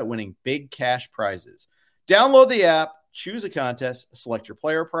shot at winning big cash prizes. Download the app, choose a contest, select your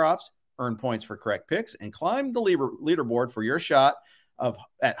player props, earn points for correct picks, and climb the leaderboard for your shot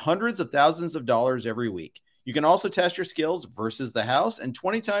at hundreds of thousands of dollars every week. You can also test your skills versus the house and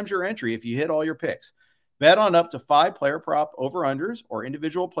 20 times your entry if you hit all your picks. Bet on up to 5 player prop over-unders or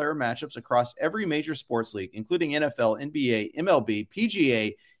individual player matchups across every major sports league, including NFL, NBA, MLB,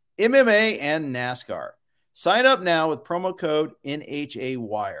 PGA, MMA, and NASCAR. Sign up now with promo code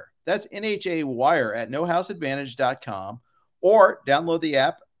NHAWIRE. That's NHAWIRE at nohouseadvantage.com, or download the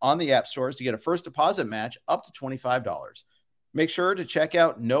app on the app stores to get a first deposit match up to $25. Make sure to check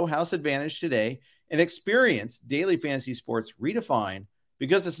out No House Advantage today and experience daily fantasy sports redefined,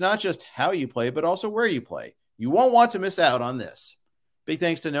 because it's not just how you play, but also where you play. You won't want to miss out on this. Big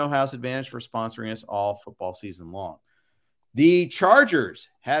thanks to No House Advantage for sponsoring us all football season long. The Chargers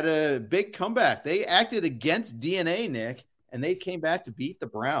had a big comeback. They acted against DNA, Nick, and they came back to beat the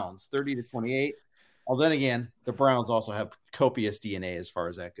Browns 30-28. Well, then again, the Browns also have copious DNA as far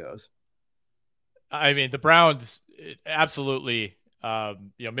as that goes. I mean, the Browns absolutely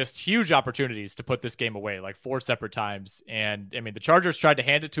missed huge opportunities to put this game away, like 4 separate times. And I mean, the Chargers tried to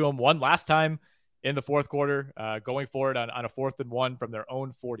hand it to them one last time in the fourth quarter, going for it on a 4th and 1 from their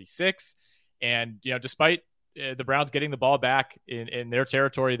own 46. And, despite the Browns getting the ball back in their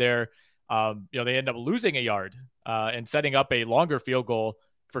territory there, they end up losing a yard and setting up a longer field goal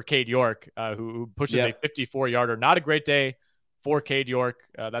for Cade York, who pushes a 54-yarder. Not a great day for Cade York.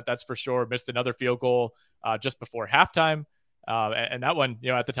 That's for sure. Missed another field goal just before halftime. And that one,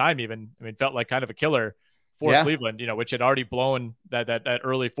 at the time felt like kind of a killer for Cleveland, which had already blown that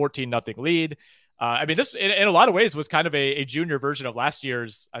early 14-0 lead. This in a lot of ways was kind of a junior version of last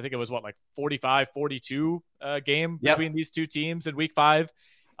year's. I think it was 45-42 game between these two teams in week 5.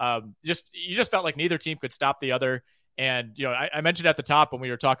 You just felt like neither team could stop the other. And, I mentioned at the top when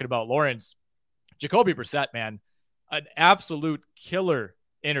we were talking about Lawrence, Jacoby Brissett, man, an absolute killer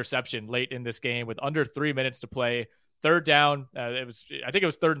interception late in this game with under 3 minutes to play. Third down, I think it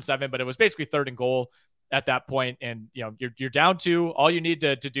was 3rd and 7, but it was basically 3rd and goal at that point. And, you're down 2. All you need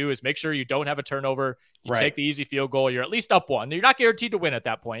to do is make sure you don't have a turnover. You take the easy field goal. You're at least up 1. You're not guaranteed to win at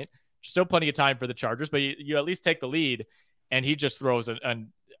that point. Still plenty of time for the Chargers, but you at least take the lead. And he just throws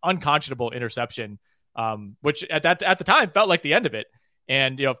an unconscionable interception, which at the time felt like the end of it.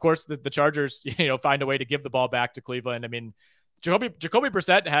 And, of course, the Chargers, find a way to give the ball back to Cleveland. I mean, Jacoby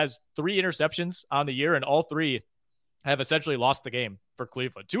Brissett has 3 interceptions on the year, and all 3 have essentially lost the game for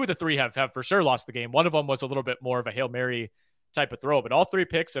Cleveland. 2 of the 3 have for sure lost the game. One of them was a little bit more of a Hail Mary type of throw, but all 3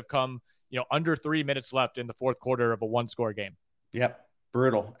 picks have come, under 3 minutes left in the fourth quarter of a 1-score game. Yep.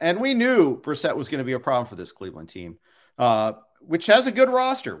 Brutal. And we knew Brissett was going to be a problem for this Cleveland team, which has a good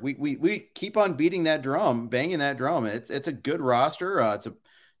roster. We keep on beating that drum, banging that drum. It's a good roster.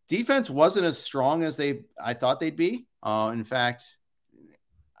 Defense wasn't as strong as I thought they'd be. In fact,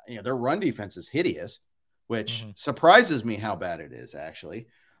 their run defense is hideous, which surprises me how bad it is, actually.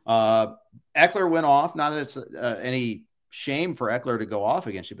 Eckler went off. Not that it's any shame for Eckler to go off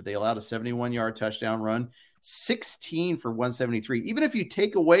against you, but they allowed a 71-yard touchdown run, 16 for 173. Even if you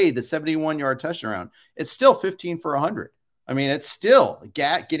take away the 71-yard touchdown, it's still 15 for 100. I mean, it's still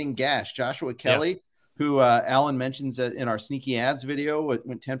getting gashed. Joshua Kelly, who Alan mentions in our sneaky ads video,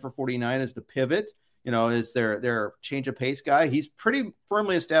 went 10 for 49 as the pivot. Is their change of pace guy. He's pretty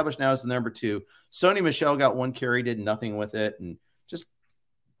firmly established now as the number 2. Sony Michel got 1 carry, did nothing with it, and just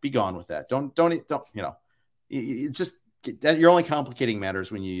be gone with that. Don't it's just that you're only complicating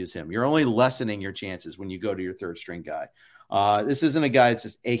matters when you use him. You're only lessening your chances when you go to your 3rd string guy. This isn't a guy that's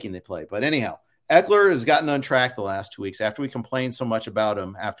just aching to play. But anyhow, Eckler has gotten on track the last 2 weeks after we complained so much about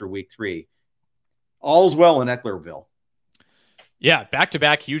him after week 3. All's well in Ecklerville. Yeah,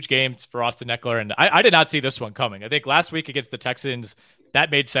 back-to-back huge games for Austin Eckler, and I did not see this one coming. I think last week against the Texans, that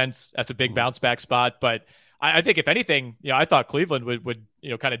made sense. That's a big bounce-back spot, but I think if anything, I thought Cleveland would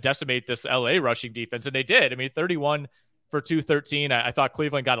kind of decimate this LA rushing defense, and they did. I mean, 31 for 213. I thought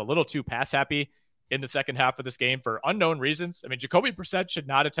Cleveland got a little too pass-happy in the second half of this game for unknown reasons. I mean, Jacoby Brissett should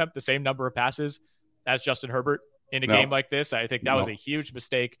not attempt the same number of passes as Justin Herbert in a game like this. I think that was a huge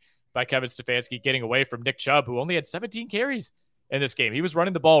mistake by Kevin Stefanski, getting away from Nick Chubb, who only had 17 carries in this game. He was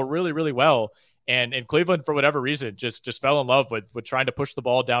running the ball really, really well. And in Cleveland, for whatever reason, just fell in love with trying to push the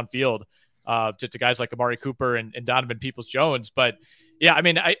ball downfield to guys like Amari Cooper and Donovan Peoples-Jones. But yeah, I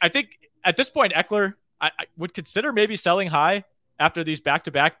mean, I think at this point, Eckler, I would consider maybe selling high after these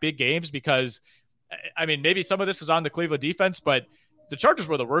back-to-back big games, because I mean, maybe some of this is on the Cleveland defense, but the Chargers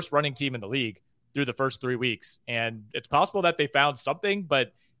were the worst running team in the league through the first 3 weeks. And it's possible that they found something,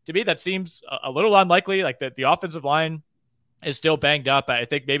 but to me, that seems a little unlikely. Like the offensive line is still banged up. I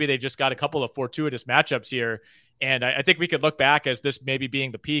think maybe they just got a couple of fortuitous matchups here. And I think we could look back as this maybe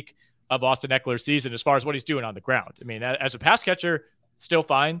being the peak of Austin Eckler's season as far as what he's doing on the ground. I mean, as a pass catcher, still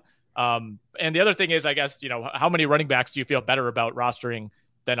fine. And the other thing is, I guess, how many running backs do you feel better about rostering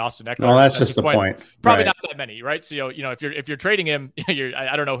than Austin Eckler? Well, that's just the point. Probably not that many, right? So, if you're trading him,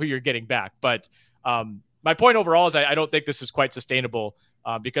 I don't know who you're getting back. But my point overall is I don't think this is quite sustainable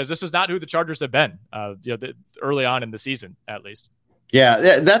because this is not who the Chargers have been, early on in the season, at least.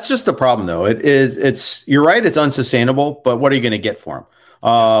 Yeah, that's just the problem, though. It's you're right. It's unsustainable, but what are you going to get for him?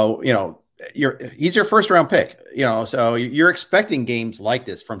 He's your first round pick, so you're expecting games like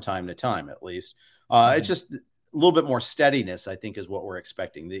this from time to time, at least. It's just a little bit more steadiness, I think, is what we're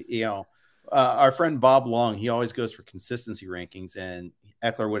expecting. Our friend Bob Long, he always goes for consistency rankings, and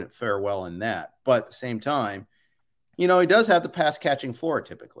Eckler wouldn't fare well in that. But at the same time, he does have the pass catching floor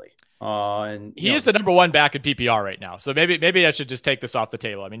typically. And he is the number one back in PPR right now. So maybe I should just take this off the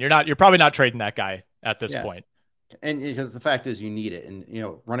table. I mean, you're probably not trading that guy at this point. And because the fact is you need it. And,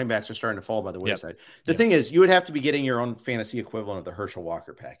 running backs are starting to fall by the wayside. The thing is, you would have to be getting your own fantasy equivalent of the Herschel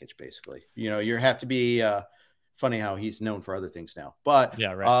Walker package, basically. You have to be funny how he's known for other things now. But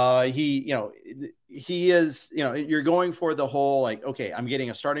he is, you're going for the whole, like, okay, I'm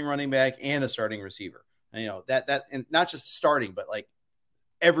getting a starting running back and a starting receiver. And, that and not just starting, but like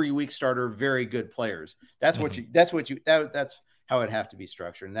every week starter, very good players. That's how it'd have to be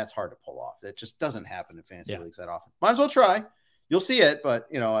structured, and that's hard to pull off. It just doesn't happen in fantasy leagues that often. Might as well try. You'll see it, but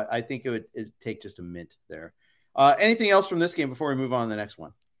I think it'd take just a mint there. Anything else from this game before we move on to the next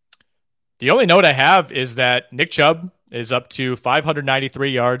one? The only note I have is that Nick Chubb is up to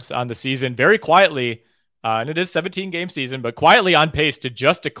 593 yards on the season, very quietly, and it is 17-game season, but quietly on pace to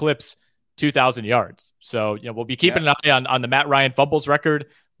just eclipse 2,000 yards. So we'll be keeping an eye on the Matt Ryan fumbles record.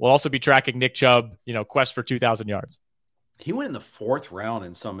 We'll also be tracking Nick Chubb, quest for 2,000 yards. He went in the 4th round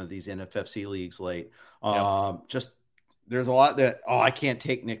in some of these NFFC leagues late. There's a lot that, I can't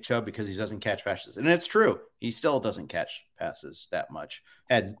take Nick Chubb because he doesn't catch passes. And it's true. He still doesn't catch passes that much.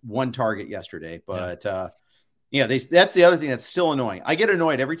 Had one target yesterday, but that's the other thing that's still annoying. I get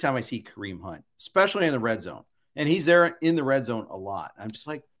annoyed every time I see Kareem Hunt, especially in the red zone. And he's there in the red zone a lot. I'm just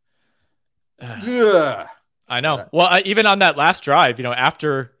like, ugh. I know. Well, even on that last drive,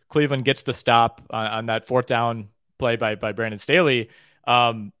 after Cleveland gets the stop on that 4th down play by Brandon Staley,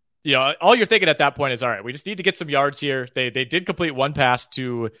 all you're thinking at that point is, all right, we just need to get some yards here. They did complete one pass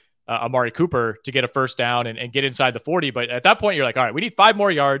to Amari Cooper to get a 1st down and get inside the 40. But at that point, you're like, all right, we need 5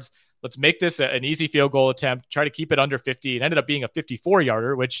 more yards. Let's make this an easy field goal attempt, try to keep it under 50. It ended up being a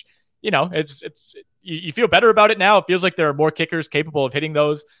 54-yarder, which, it's you feel better about it now. It feels like there are more kickers capable of hitting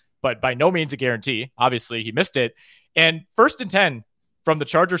those, but by no means a guarantee. Obviously, he missed it. And 1st and 10 from the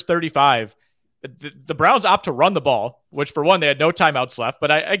Chargers 35, the Browns opt to run the ball, which for one, they had no timeouts left,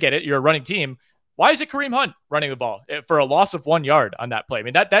 but I get it. You're a running team. Why is it Kareem Hunt running the ball for a loss of 1 yard on that play? I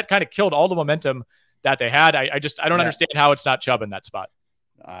mean, that kind of killed all the momentum that they had. I don't understand how it's not Chubb in that spot.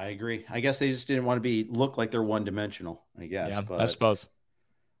 I agree. I guess they just didn't want to look like they're one-dimensional, I guess. Yeah, but... I suppose.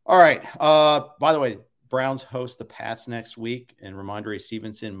 All right. By the way, Browns host the Pats next week, and Ramondre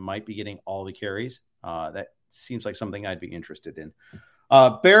Stevenson might be getting all the carries. That seems like something I'd be interested in.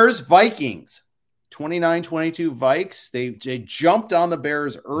 Bears Vikings 29-22 Vikes. They jumped on the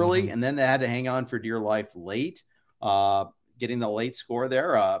Bears early, and then they had to hang on for dear life late, getting the late score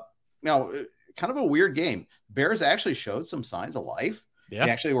there. Kind of a weird game. Bears actually showed some signs of life. Yeah.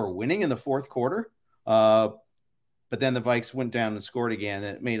 They actually were winning in the 4th quarter. But then the Vikes went down and scored again.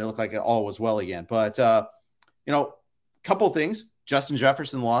 It made it look like it all was well again. But, couple things. Justin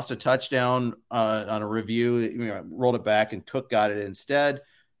Jefferson lost a touchdown on a review, rolled it back, and Cook got it instead.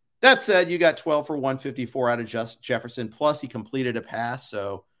 That said, you got 12 for 154 out of Jefferson, plus he completed a pass.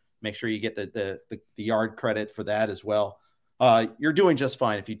 So make sure you get the yard credit for that as well. You're doing just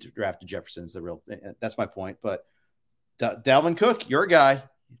fine if you drafted Jefferson. That's my point. But Dalvin Cook, your guy,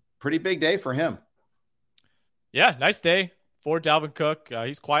 pretty big day for him. Yeah, nice day for Dalvin Cook.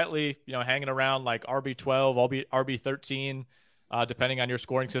 He's quietly, hanging around like RB12, RB13, depending on your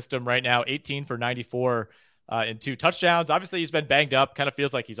scoring system right now. 18 for 94 and 2 touchdowns. Obviously, he's been banged up. Kind of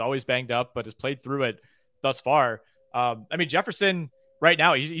feels like he's always banged up, but has played through it thus far. Jefferson right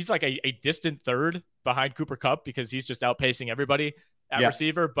now, he's like a distant 3rd behind Cooper Kupp because he's just outpacing everybody at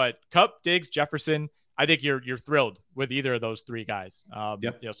receiver. But Kupp, Diggs, Jefferson, I think you're thrilled with either of those 3 guys.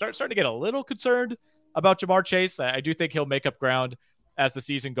 Starting to get a little concerned about Jamar Chase. I do think he'll make up ground as the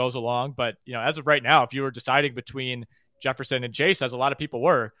season goes along. But, as of right now, if you were deciding between Jefferson and Chase, as a lot of people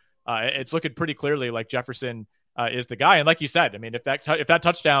were, it's looking pretty clearly like Jefferson is the guy. And like you said, I mean, if that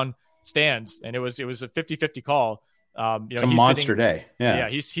touchdown stands, and it was a 50-50 call, it's a monster day. Yeah.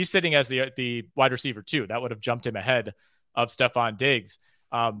 He's sitting as the wide receiver too. That would have jumped him ahead of Stephon Diggs.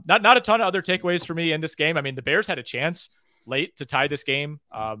 Not a ton of other takeaways for me in this game. I mean, the Bears had a chance late to tie this game.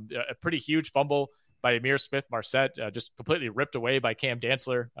 A pretty huge fumble by Ihmir Smith-Marsette, just completely ripped away by Cam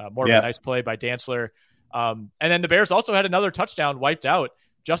Dantzler. More of a nice play by Dantzler. And then the Bears also had another touchdown wiped out.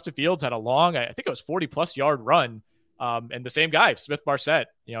 Justin Fields had a long, I think it was 40-plus yard run. And the same guy, Smith-Marsette,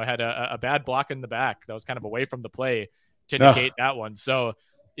 had a bad block in the back that was kind of away from the play to indicate that one. So,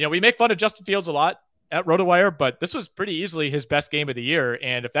 we make fun of Justin Fields a lot at RotoWire, but this was pretty easily his best game of the year.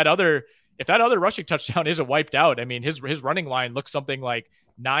 And if that other rushing touchdown isn't wiped out, I mean, his running line looks something like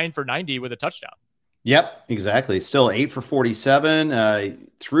 9 for 90 with a touchdown. Yep, exactly. Still 8 for 47,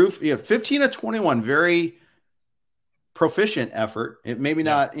 through 15 of 21. Very proficient effort. It maybe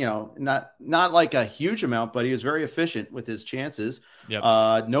not like a huge amount, but he was very efficient with his chances. Yep.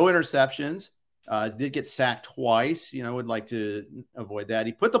 No interceptions. Did get sacked twice. Would like to avoid that.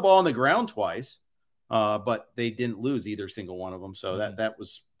 He put the ball on the ground twice, but they didn't lose either single one of them. So that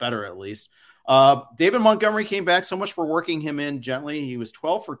was better at least. David Montgomery came back. So much for working him in gently. He was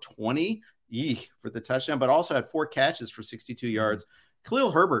 12 for 20 for the touchdown, but also had 4 catches for 62 yards.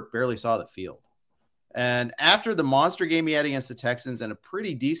 Khalil Herbert barely saw the field. And after the monster game he had against the Texans and a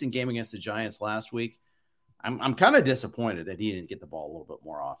pretty decent game against the Giants last week, I'm kind of disappointed that he didn't get the ball a little bit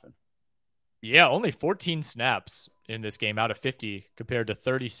more often. Yeah, only 14 snaps in this game out of 50 compared to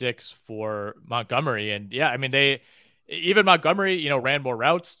 36 for Montgomery. And yeah, I mean, even Montgomery, ran more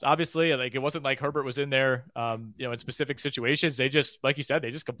routes, obviously. Like, it wasn't like Herbert was in there, in specific situations. They just, like you said,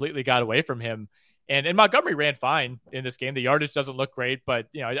 they just completely got away from him. And Montgomery ran fine in this game. The yardage doesn't look great, but,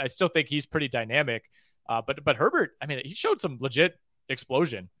 I still think he's pretty dynamic. But Herbert, I mean, he showed some legit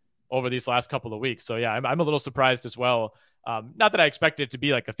explosion over these last couple of weeks. So yeah, I'm a little surprised as well. Not that I expected it to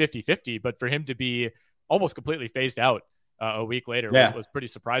be like a 50-50, but for him to be almost completely phased out a week later was pretty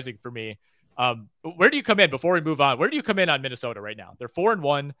surprising for me. Where do you come in before we move on? Where do you come in on Minnesota right now? They're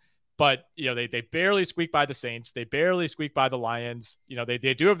 4-1, but they barely squeak by the Saints. They barely squeak by the Lions.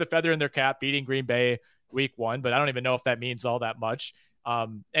 They do have the feather in their cap beating Green Bay week 1, but I don't even know if that means all that much.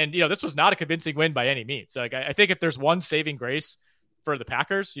 And this was not a convincing win by any means. Like, I think if there's one saving grace for the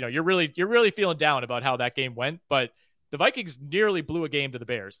Packers, you're really feeling down about how that game went, but the Vikings nearly blew a game to the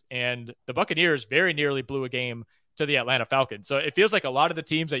Bears, and the Buccaneers very nearly blew a game to the Atlanta Falcons. So it feels like a lot of the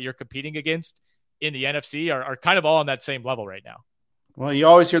teams that you're competing against in the NFC are kind of all on that same level right now. Well, you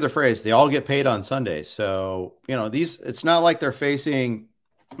always hear the phrase, they all get paid on Sundays. So, it's not like they're facing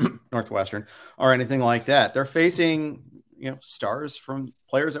Northwestern or anything like that. They're facing, stars from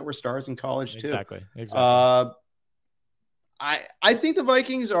players that were stars in college too. Exactly. I think the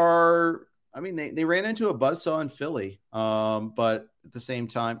Vikings are, they ran into a buzzsaw in Philly. But at the same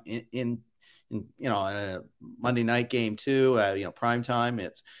time in a Monday night game too, prime time,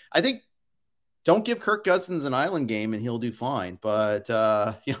 I think don't give Kirk Cousins an island game and he'll do fine. But,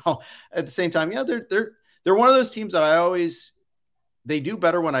 at the same time, they're one of those teams that they do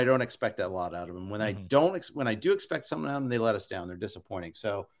better when I don't expect a lot out of them. When I do expect something out of them, they let us down. They're disappointing.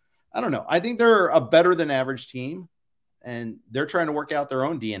 So I don't know. I think they're a better than average team, and they're trying to work out their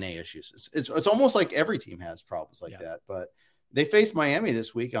own DNA issues. It's almost like every team has problems like that, but they face Miami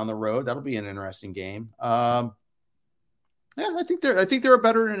this week on the road. That'll be an interesting game. I think they're a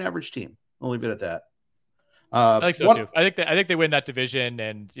better than average team. I'll leave it at that. I think so too. I think they win that division,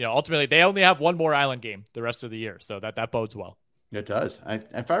 and ultimately they only have one more island game the rest of the year, so that bodes well. It does.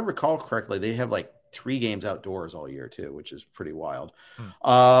 If I recall correctly, they have like 3 games outdoors all year too, which is pretty wild.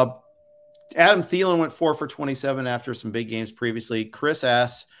 Adam Thielen went 4 for 27 after some big games previously. Chris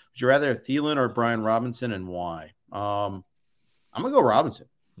asks, would you rather have Thielen or Brian Robinson, and why? I'm gonna go Robinson.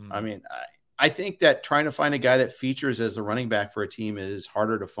 I think that trying to find a guy that features as the running back for a team is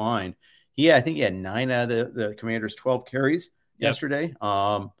harder to find. I think he had 9 out of the Commanders' 12 carries yesterday.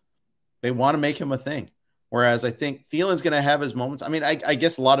 They want to make him a thing. Whereas I think Thielen's going to have his moments. I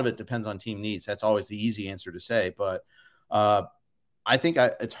guess a lot of it depends on team needs. That's always the easy answer to say. But I think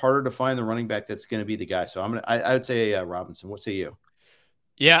it's harder to find the running back that's going to be the guy. So I would say Robinson. What say you?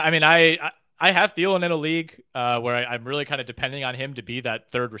 Yeah, I have Thielen in a league where I'm really kind of depending on him to be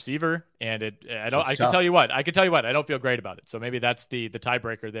that third receiver, and I can tell you what, I don't feel great about it. So maybe that's the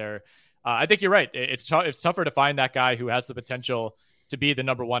tiebreaker there. I think you're right. It's tougher to find that guy who has the potential to be the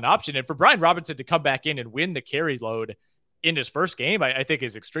number one option. And for Brian Robinson to come back in and win the carry load in his first game, I think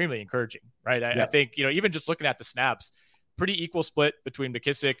is extremely encouraging, right? I think, even just looking at the snaps pretty equal split between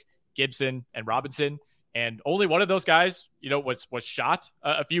McKissic, Gibson, and Robinson. And only one of those guys, was shot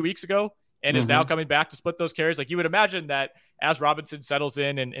a few weeks ago and is now coming back to split those carries. Like, you would imagine that as Robinson settles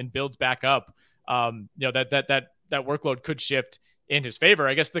in and builds back up, that workload could shift in his favor.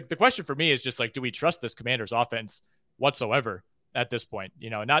 I guess the question for me is just like, do we trust this Commanders offense whatsoever at this point?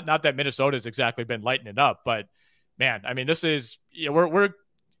 Not that Minnesota's exactly been lighting it up, but man, I mean, this is, we're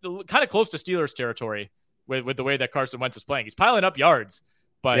kind of close to Steelers territory with the way that Carson Wentz is playing. He's piling up yards,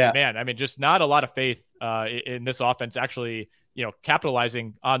 but man, I mean, just not a lot of faith in this offense actually,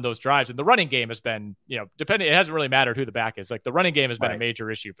 capitalizing on those drives. And the running game has been, it hasn't really mattered who the back is. Like, the running game has been a major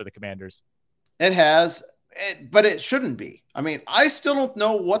issue for the Commanders. It has, but it shouldn't be. I mean, I still don't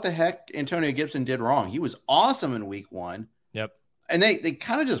know what the heck Antonio Gibson did wrong. He was awesome in week 1. Yep. And they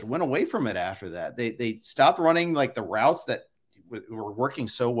kind of just went away from it after that. They stopped running like the routes that were working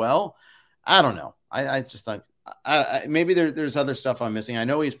so well. I don't know. I just think maybe there's other stuff I'm missing. I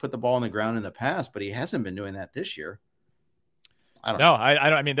know he's put the ball on the ground in the past, but he hasn't been doing that this year. I don't know.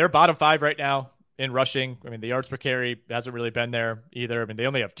 I mean, they're bottom 5 right now in rushing. I mean, the yards per carry hasn't really been there either. I mean, they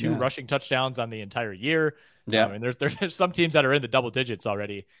only have 2 rushing touchdowns on the entire year. Yeah. I mean, there's some teams that are in the double digits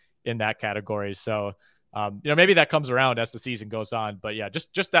already in that category. So, maybe that comes around as the season goes on. But yeah,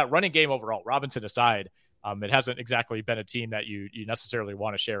 just that running game overall, Robinson aside, it hasn't exactly been a team that you necessarily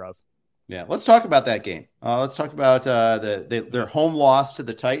want to share of. Yeah, let's talk about that game. Let's talk about their home loss to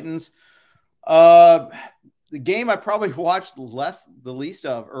the Titans. The game I probably watched the least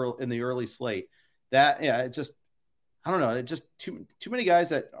of in the early slate. It just, I don't know. It just too many guys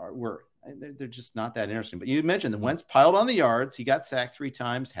that they're just not that interesting. But you mentioned that Wentz piled on the yards. He got sacked 3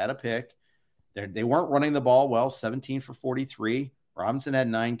 times, had a pick. They weren't running the ball well. 17 for 43. Robinson had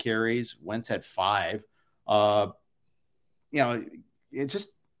 9 carries. Wentz had 5. It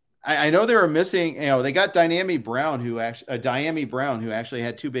just. I know they were missing. They got Dyami Brown, who actually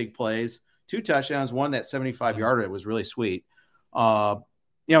had 2 big plays, 2 touchdowns, one that 75-yarder was really sweet. He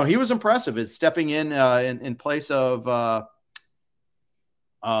was impressive. It's stepping in place of.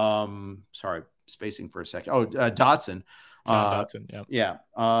 Sorry, spacing for a second. Dotson. Dotson. Yeah.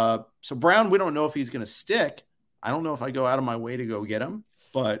 So Brown, we don't know if he's going to stick. I don't know if I go out of my way to go get him,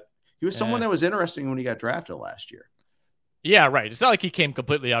 but he was someone that was interesting when he got drafted last year. Yeah, right. It's not like he came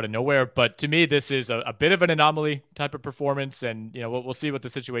completely out of nowhere, but to me, this is a bit of an anomaly type of performance. And, we'll see what the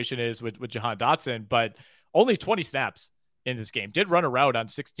situation is with Jahan Dotson, but only 20 snaps in this game. Did run a route on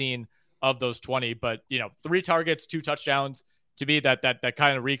 16 of those 20, but, 3 targets, 2 touchdowns. To me, that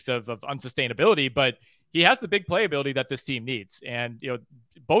kind of reeks of unsustainability, but he has the big playability that this team needs. And,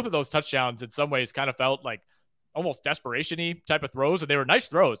 both of those touchdowns in some ways kind of felt like almost desperation-y type of throws, and they were nice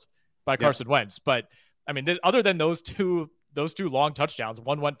throws by Carson Wentz. But I mean, other than those two long touchdowns,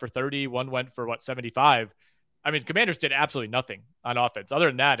 one went for 30, one went for 75. I mean, Commanders did absolutely nothing on offense. Other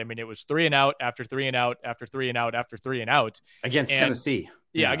than that, I mean, it was 3 and out after 3 and out after 3 and out after 3 and out against Tennessee.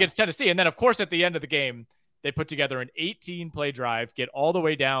 Yeah, against Tennessee. And then, of course, at the end of the game, they put together an 18-play drive, get all the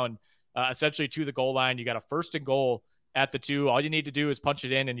way down, essentially to the goal line. You got a 1st and goal at the 2. All you need to do is punch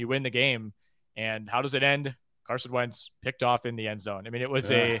it in, and you win the game. And how does it end? Carson Wentz picked off in the end zone. I mean, it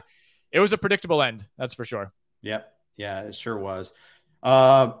was a predictable end, that's for sure. Yep. Yeah, it sure was.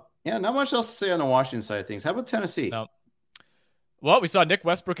 Not much else to say on the Washington side of things. How about Tennessee? No. Well, we saw Nick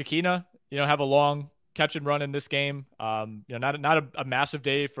Westbrook-Ikhine, have a long catch and run in this game. Not a massive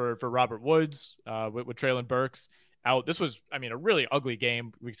day for Robert Woods with Treylon Burks out. This was, a really ugly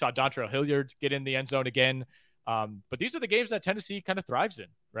game. We saw Dontrell Hilliard get in the end zone again. But these are the games that Tennessee kind of thrives in,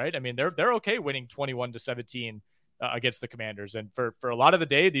 right? I mean, they're okay winning 21-17 against the Commanders. And for a lot of the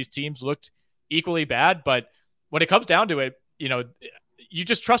day, these teams looked equally bad. But when it comes down to it, you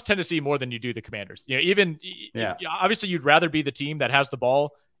just trust Tennessee more than you do the Commanders. Obviously you'd rather be the team that has the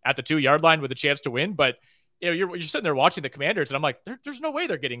ball at the 2-yard line with a chance to win. But you're sitting there watching the Commanders, and I'm like, there's no way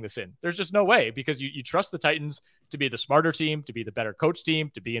they're getting this in. There's just no way, because you trust the Titans to be the smarter team, to be the better coach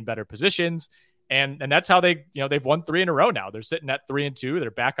team, to be in better positions. And that's how they've won 3 in a row now. They're sitting at 3-2. They're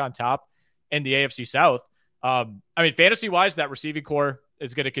back on top in the AFC South. Fantasy wise, that receiving core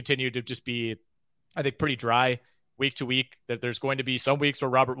is going to continue to just be, I think, pretty dry week to week. That there's going to be some weeks where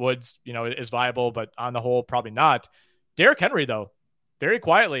Robert Woods, is viable, but on the whole, probably not. Derrick Henry, though, very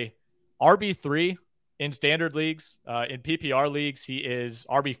quietly, RB3 in standard leagues. In PPR leagues, he is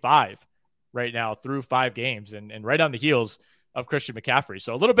RB5 right now through 5 games, and right on the heels of Christian McCaffrey.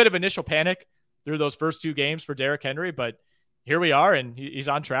 So a little bit of initial panic through those first 2 games for Derrick Henry, but here we are, and he's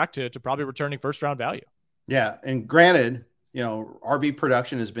on track to probably returning first-round value. Yeah, and granted, RB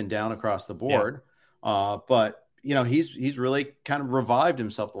production has been down across the board, but he's really kind of revived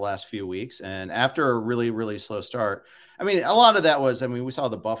himself the last few weeks. And after a really, really slow start, I mean, a lot of that was, we saw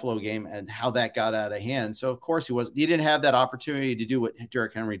the Buffalo game and how that got out of hand. So of course he didn't have that opportunity to do what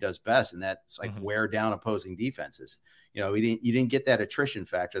Derrick Henry does best. And that's like wear down opposing defenses. You didn't get that attrition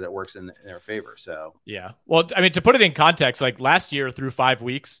factor that works in their favor. So, yeah. Well, I mean, to put it in context, like last year through 5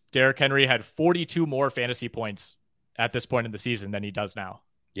 weeks, Derrick Henry had 42 more fantasy points at this point in the season than he does now.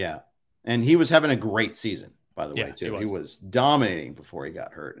 Yeah. And he was having a great season, by the way, too. He was dominating before he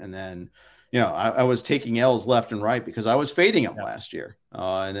got hurt. And then, I was taking L's left and right because I was fading him last year.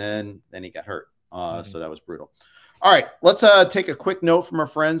 And then he got hurt. So that was brutal. All right, let's take a quick note from our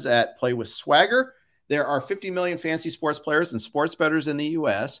friends at Play with Swagger. There are 50 million fantasy sports players and sports bettors in the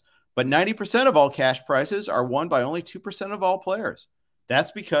U.S., but 90% of all cash prizes are won by only 2% of all players.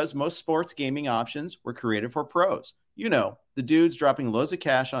 That's because most sports gaming options were created for pros. The dudes dropping loads of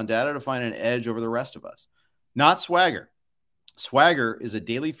cash on data to find an edge over the rest of us. Not Swagger. Swagger is a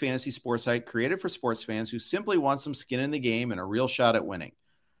daily fantasy sports site created for sports fans who simply want some skin in the game and a real shot at winning.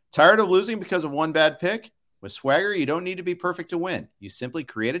 Tired of losing because of one bad pick? With Swagger, you don't need to be perfect to win. You simply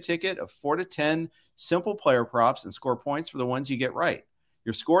create a ticket of 4 to 10 simple player props and score points for the ones you get right.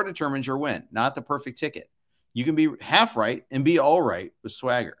 Your score determines your win, not the perfect ticket. You can be half right and be all right with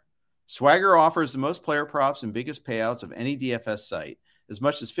Swagger. Swagger offers the most player props and biggest payouts of any DFS site, as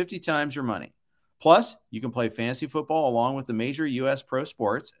much as 50 times your money. Plus, you can play fantasy football along with the major U.S. pro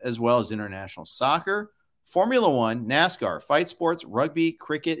sports, as well as international soccer, Formula One, NASCAR, fight sports, rugby,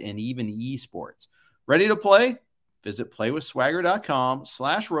 cricket, and even esports. Ready to play? Visit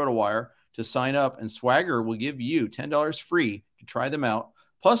playwithswagger.com/rotowire to sign up, and Swagger will give you $10 free to try them out,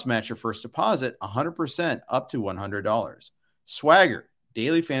 plus match your first deposit 100% up to $100. Swagger,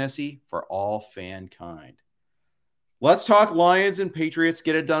 daily fantasy for all fankind. Let's talk Lions and Patriots.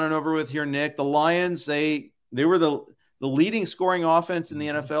 Get it done and over with here, Nick. The Lions, they were the leading scoring offense in the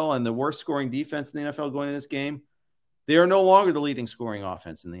NFL and the worst scoring defense in the NFL going into this game. They are no longer the leading scoring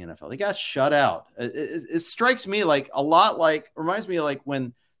offense in the NFL. They got shut out. It strikes me reminds me of like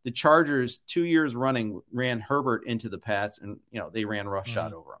when the Chargers 2 years running ran Herbert into the Pats and, they ran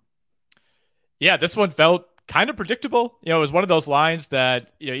roughshod over him. Yeah, this one felt kind of predictable. It was one of those lines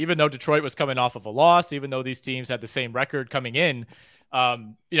that, even though Detroit was coming off of a loss, even though these teams had the same record coming in,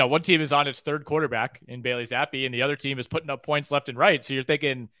 one team is on its third quarterback in Bailey Zappi and the other team is putting up points left and right. So you're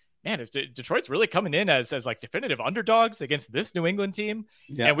thinking, man, is Detroit's really coming in as like definitive underdogs against this New England team?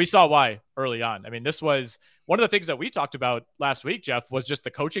 Yeah. And we saw why early on. I mean, this was one of the things that we talked about last week, Jeff, was just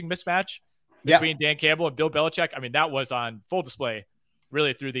the coaching mismatch between Dan Campbell and Bill Belichick. I mean, that was on full display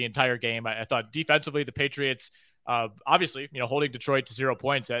really through the entire game. I thought defensively, the Patriots, obviously, holding Detroit to 0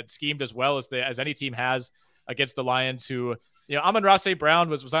 points, that schemed as well as any team has against the Lions, who, Amon-Ra St. Brown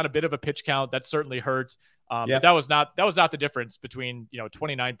was on a bit of a pitch count. That certainly hurt. But that was not the difference between,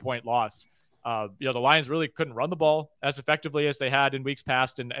 29-point loss. The Lions really couldn't run the ball as effectively as they had in weeks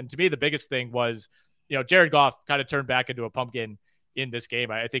past. And to me, the biggest thing was, Jared Goff kind of turned back into a pumpkin in this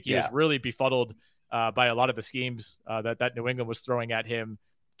game. I think he was really befuddled by a lot of the schemes that New England was throwing at him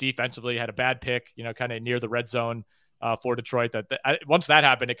defensively. Had a bad pick, kind of near the red zone for Detroit. Once that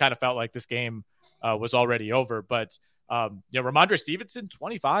happened, it kind of felt like this game was already over. But Ramondre Stevenson,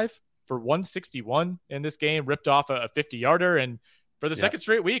 25 for 161 in this game, ripped off a 50-yarder. And for the second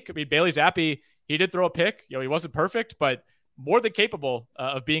straight week, I mean, Bailey Zappi, he did throw a pick. He wasn't perfect, but more than capable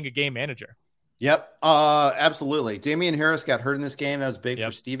of being a game manager. Yep, absolutely. Damian Harris got hurt in this game. That was big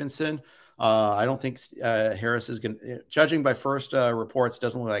for Stevenson. I don't think Harris is going to, judging by first reports,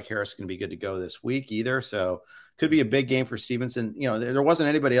 doesn't look like Harris is going to be good to go this week either. So could be a big game for Stevenson. There wasn't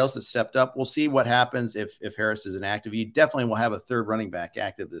anybody else that stepped up. We'll see what happens if Harris is inactive. You definitely will have a third running back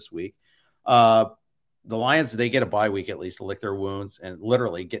active this week. The Lions, they get a bye week at least to lick their wounds and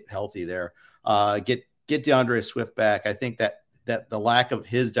literally get healthy there. Get DeAndre Swift back. I think that the lack of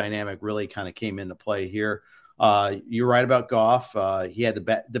his dynamic really kind of came into play here. You're right about Goff. He had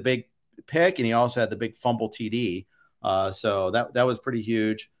the big pick and he also had the big fumble TD. So that was pretty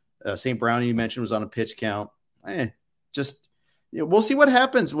huge. St. Brown, you mentioned, was on a pitch count. We'll see what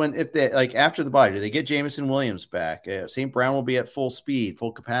happens if they after the bye. Do they get Jameson Williams back? St. Brown will be at full speed,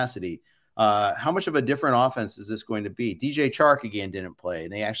 full capacity. How much of a different offense is this going to be? DJ Chark again didn't play,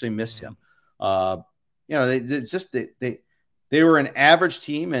 and they actually missed him. They were an average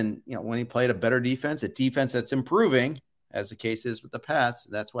team, and when he played a better defense, a defense that's improving, as the case is with the Pats,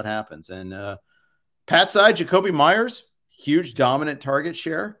 that's what happens. And Pat's side, Jacoby Myers, huge dominant target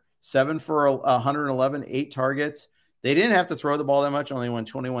share, 7 for 111, 8 targets. They didn't have to throw the ball that much, only won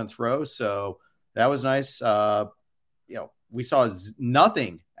 21 throws, so that was nice. we saw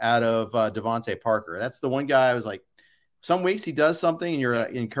nothing out of Devontae Parker. That's the one guy I was like, some weeks he does something and you're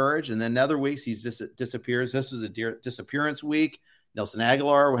encouraged, and then other weeks he disappears. This was a disappearance week. Nelson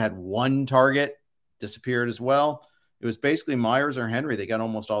Aguilar had one target, disappeared as well. It was basically Myers or Henry. They got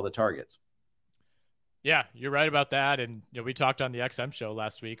almost all the targets. Yeah, you're right about that. And we talked on the XM show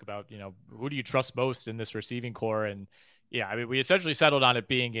last week about who do you trust most in this receiving core, and yeah, I mean we essentially settled on it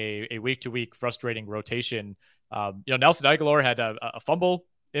being a week to week frustrating rotation. Nelson Aguilar had a fumble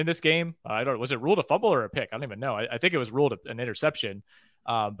in this game. Was it ruled a fumble or a pick? I don't even know. I think it was ruled an interception.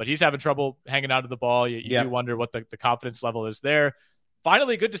 But he's having trouble hanging out of the ball. You do wonder what the confidence level is there.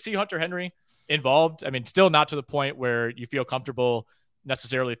 Finally, good to see Hunter Henry involved. I mean, still not to the point where you feel comfortable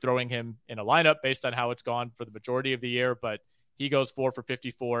necessarily throwing him in a lineup based on how it's gone for the majority of the year, but he goes 4 for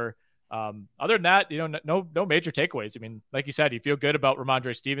 54. Other than that, no major takeaways. I mean, like you said, you feel good about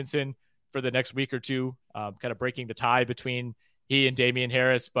Ramondre Stevenson for the next week or two, kind of breaking the tie between he and Damian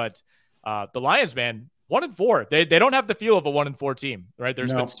Harris. But the Lions, man, 1-4. They don't have the feel of a 1-4 team, right?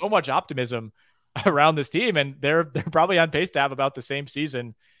 There's been so much optimism around this team, and they're probably on pace to have about the same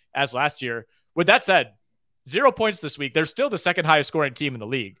season as last year. With that said, 0 points this week. They're still the second highest scoring team in the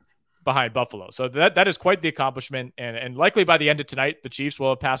league behind Buffalo. So that is quite the accomplishment. And likely by the end of tonight, the Chiefs will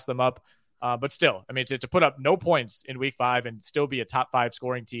have passed them up. But still, I mean, to put up no points in week 5 and still be a top 5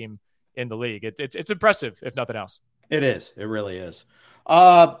 scoring team in the league, it's impressive, if nothing else. It is. It really is.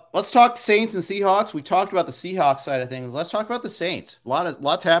 Let's talk Saints and Seahawks. We talked about the Seahawks side of things. Let's talk about the Saints.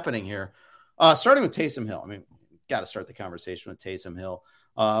 Lots happening here. Starting with Taysom Hill. I mean, got to start the conversation with Taysom Hill.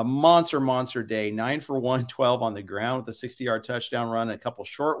 Monster day, 9 for 112 on the ground with a 60-yard touchdown run and a couple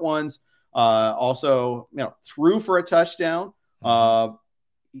short ones. Also, threw for a touchdown.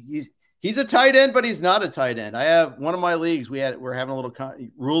 He's a tight end, but he's not a tight end. I have one of my leagues. We're having a little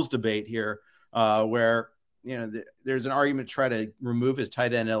rules debate here, where there's an argument to try to remove his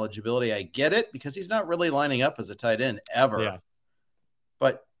tight end eligibility. I get it because he's not really lining up as a tight end ever. Yeah.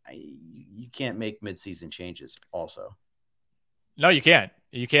 But you can't make midseason changes also. No, you can't.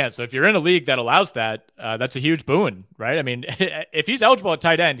 You can't. So if you're in a league that allows that, that's a huge boon, right? I mean, if he's eligible at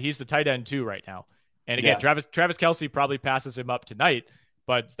tight end, he's the tight end 2 right now. And again, Travis Kelce probably passes him up tonight,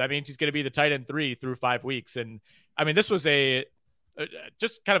 but that means he's going to be the tight end 3 through 5 weeks. And I mean, this was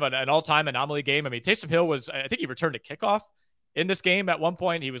just kind of an all-time anomaly game. I mean, Taysom Hill I think he returned a kickoff in this game at one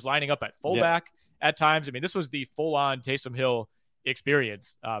point. He was lining up at fullback at times. I mean, this was the full-on Taysom Hill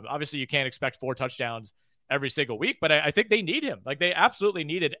experience. Obviously, you can't expect 4 touchdowns every single week, but I think they need him. Like, they absolutely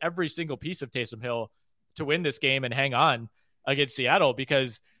needed every single piece of Taysom Hill to win this game and hang on against Seattle,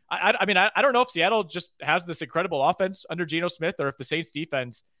 because I mean, I don't know if Seattle just has this incredible offense under Geno Smith, or if the Saints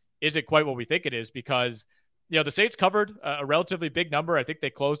defense isn't quite what we think it is, because the Saints covered a relatively big number. I think they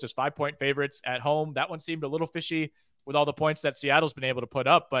closed as 5-point favorites at home. That one seemed a little fishy with all the points that Seattle's been able to put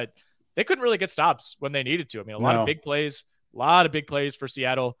up, but they couldn't really get stops when they needed to. I mean, a lot of big plays for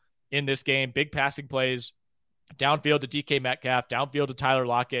Seattle in this game, big passing plays, downfield to DK Metcalf, downfield to Tyler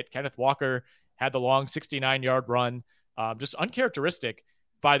Lockett. Kenneth Walker had the long 69-yard run, just uncharacteristic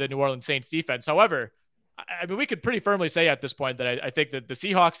by the New Orleans Saints defense. However, I mean, we could pretty firmly say at this point that I think that the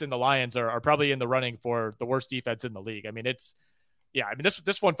Seahawks and the Lions are probably in the running for the worst defense in the league. I mean,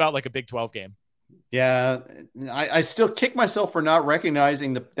 this one felt like a Big 12 game. Yeah, I still kick myself for not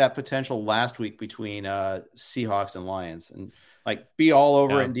recognizing that potential last week between Seahawks and Lions, and like be all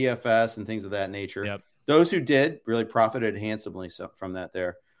over it in DFS and things of that nature. Yep. Those who did really profited handsomely from that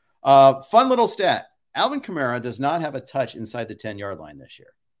there. Fun little stat. Alvin Kamara does not have a touch inside the 10-yard line this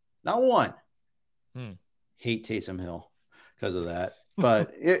year. Not one. Hate Taysom Hill because of that.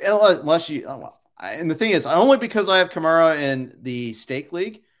 But unless you, and the thing is, only because I have Kamara in the stake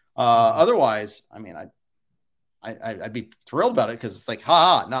league. Otherwise, I mean, I'd be thrilled about it because it's like,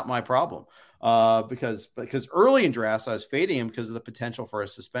 not my problem. Because early in drafts, I was fading him because of the potential for a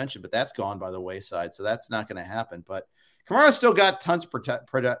suspension, but that's gone by the wayside. So that's not going to happen. But Kamara still got tons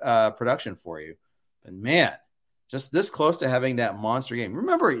of production for you. And man, just this close to having that monster game.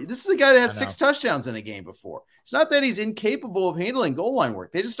 Remember, this is a guy that had 6 touchdowns in a game before. It's not that he's incapable of handling goal line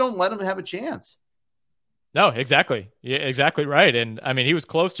work. They just don't let him have a chance. No, exactly. Yeah, exactly right. And I mean, he was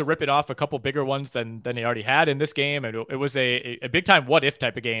close to ripping off a couple bigger ones than he already had in this game. And it was a big time what if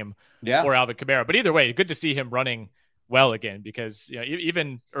type of game for Alvin Kamara. But either way, good to see him running well again, because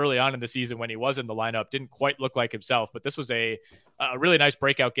even early on in the season when he was in the lineup, didn't quite look like himself. But this was a really nice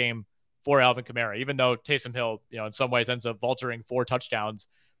breakout game for Alvin Kamara, even though Taysom Hill, in some ways ends up vulturing 4 touchdowns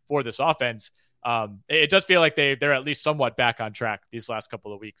for this offense. It does feel like they're at least somewhat back on track these last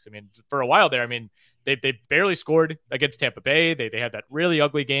couple of weeks. I mean, for a while there, I mean, they barely scored against Tampa Bay. They had that really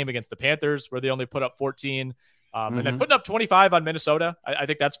ugly game against the Panthers where they only put up 14. And then putting up 25 on Minnesota, I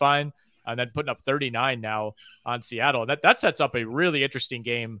think that's fine. And then putting up 39 now on Seattle. That sets up a really interesting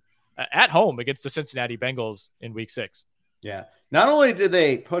game at home against the Cincinnati Bengals in week 6. Yeah. Not only did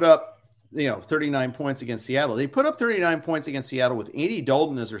they put up, 39 points against Seattle, they put up 39 points against Seattle with Andy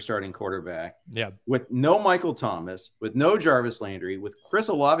Dalton as their starting quarterback. Yeah. With no Michael Thomas, with no Jarvis Landry, with Chris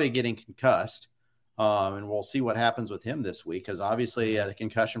Olave getting concussed. And we'll see what happens with him this week, because obviously the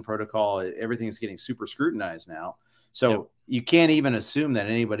concussion protocol, everything is getting super scrutinized now. So you can't even assume that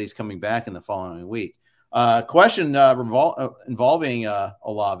anybody's coming back in the following week. Question involving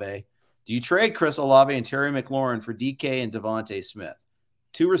Olave. Do you trade Chris Olave and Terry McLaurin for DK and Devontae Smith?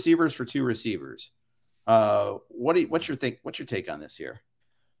 2 receivers for 2 receivers. What's your take on this here?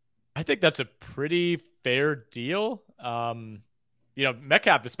 I think that's a pretty fair deal.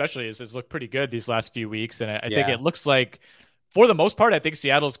 Metcalf especially has looked pretty good these last few weeks. And I think it looks like, for the most part, I think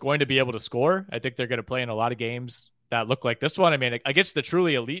Seattle's going to be able to score. I think they're going to play in a lot of games that look like this one. I mean, against the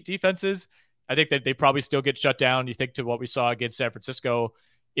truly elite defenses, I think that they probably still get shut down. You think to what we saw against San Francisco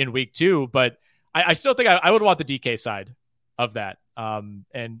in week 2, but I still think I would want the DK side of that. I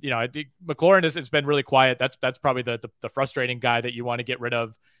think McLaurin it's been really quiet. That's probably the frustrating guy that you want to get rid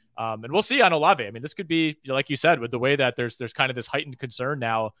of. And we'll see on Olave. I mean, this could be, like you said, with the way that there's kind of this heightened concern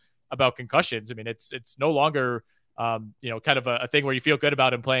now about concussions. I mean, it's no longer, kind of a thing where you feel good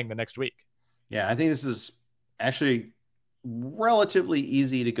about him playing the next week. Yeah, I think this is actually relatively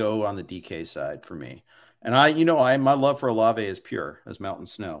easy to go on the DK side for me. And my love for Olave is pure as mountain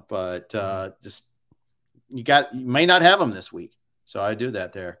snow, but you may not have him this week. So I do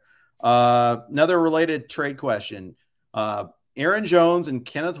that there. Another related trade question. Aaron Jones and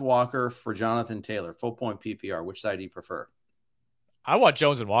Kenneth Walker for Jonathan Taylor, full point PPR. Which side do you prefer? I want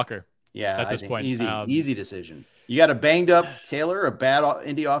Jones and Walker. Yeah, at this point, easy decision. You got a banged up Taylor, a bad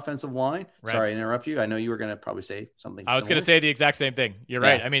Indy offensive line. Right. Sorry to interrupt you. I know you were going to probably say something. I was going to say the exact same thing. You're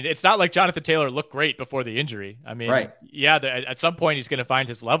right. I mean, it's not like Jonathan Taylor looked great before the injury. I mean, at some point he's going to find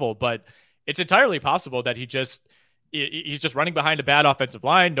his level, but it's entirely possible that he's just running behind a bad offensive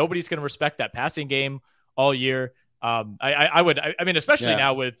line. Nobody's going to respect that passing game all year. Especially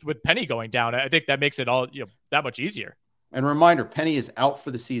now with Penny going down, I think that makes it all that much easier. And reminder, Penny is out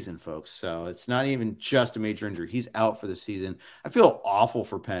for the season, folks. So it's not even just a major injury. He's out for the season. I feel awful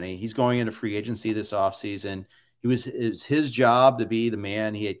for Penny. He's going into free agency this offseason. It was his job to be the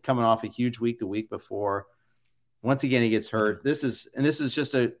man. He had coming off a huge week the week before. Once again, he gets hurt. This is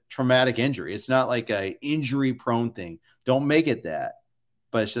just a traumatic injury. It's not like a injury prone thing. Don't make it that.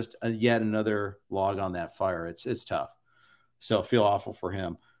 But it's just yet another log on that fire. It's tough. So I feel awful for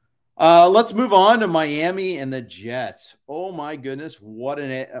him. Let's move on to Miami and the Jets. Oh my goodness.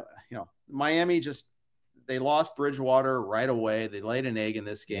 Miami they lost Bridgewater right away. They laid an egg in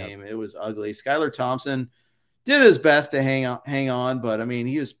this game. Yep. It was ugly. Skylar Thompson did his best to hang on, but I mean,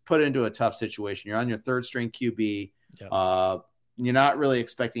 he was put into a tough situation. You're on your 3rd string QB. Yep. You're not really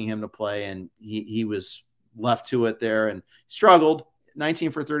expecting him to play, and he was left to it there and struggled.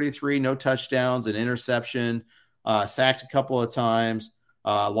 19 for 33, no touchdowns, an interception, sacked a couple of times,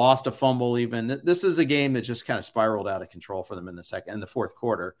 lost a fumble even. This is a game that just kind of spiraled out of control for them in the fourth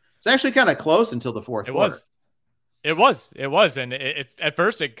quarter. It's actually kind of close until the fourth quarter. It was. And at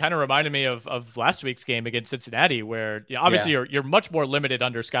first it kind of reminded me of last week's game against Cincinnati, where obviously you're much more limited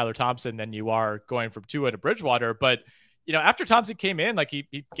under Skylar Thompson than you are going from Tua to Bridgewater. But, after Thompson came in, like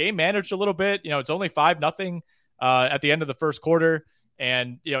he game managed a little bit, it's only 5-0 at the end of the first quarter.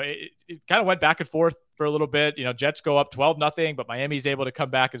 And, it kind of went back and forth for a little bit. Jets go up 12-0, but Miami's able to come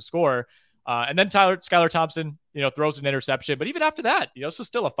back and score. And then Skylar Thompson, throws an interception. But even after that, this was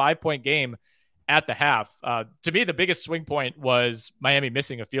still a 5-point game at the half. To me, the biggest swing point was Miami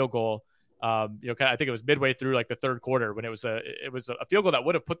missing a field goal. I think it was midway through like the third quarter when it was a field goal that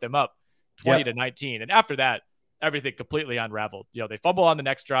would have put them up 20-19. And after that, everything completely unraveled. They fumble on the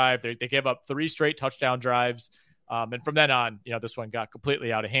next drive. They gave up 3 straight touchdown drives. And from then on, this one got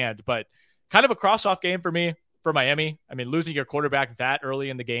completely out of hand, but kind of a cross-off game for Miami. I mean, losing your quarterback that early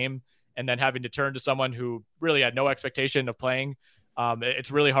in the game and then having to turn to someone who really had no expectation of playing.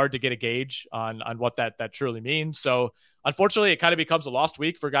 It's really hard to get a gauge on what that truly means. So unfortunately, it kind of becomes a lost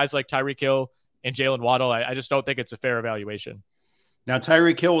week for guys like Tyreek Hill and Jalen Waddle. I just don't think it's a fair evaluation. Now,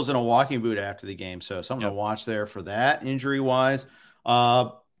 Tyreek Hill was in a walking boot after the game, so something to watch there for that injury-wise.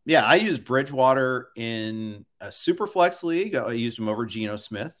 I used Bridgewater in a super flex league. I used him over Geno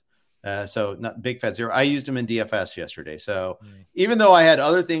Smith. So not big fat zero. I used him in DFS yesterday. So even though I had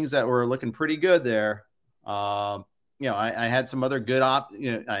other things that were looking pretty good there, I had some other good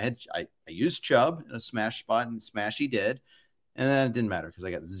I used Chubb in a smash spot and smash he did. And then it didn't matter because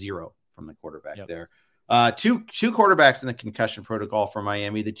I got 0 from the quarterback there. Two quarterbacks in the concussion protocol for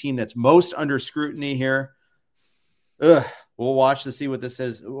Miami, the team that's most under scrutiny here. We'll watch to see what this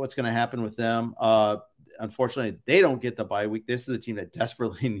is, what's going to happen with them. Unfortunately, they don't get the bye week. This is a team that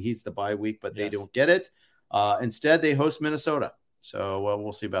desperately needs the bye week, but they don't get it. Instead, they host Minnesota. So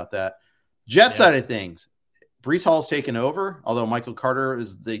we'll see about that. Jet side of things, Breece Hall's taken over, although Michael Carter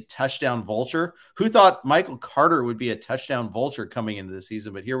is the touchdown vulture. Who thought Michael Carter would be a touchdown vulture coming into the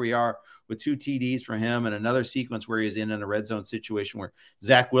season? But here we are with 2 TDs from him and another sequence where he's in a red zone situation where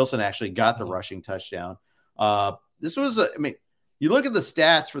Zach Wilson actually got the rushing touchdown. This was, you look at the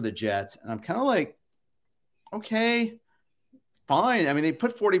stats for the Jets, and I'm kind of like, okay, fine. I mean, they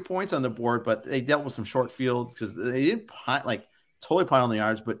put 40 points on the board, but they dealt with some short field because they didn't totally pile on the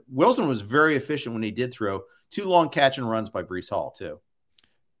yards. But Wilson was very efficient when he did throw 2 long catch and runs by Breece Hall too.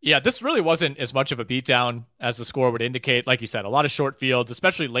 Yeah, this really wasn't as much of a beatdown as the score would indicate. Like you said, a lot of short fields,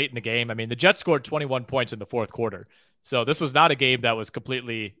 especially late in the game. I mean, the Jets scored 21 points in the fourth quarter. So this was not a game that was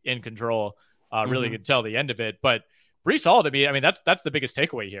completely in control, really until the end of it. But Breece Hall, to me, I mean, that's the biggest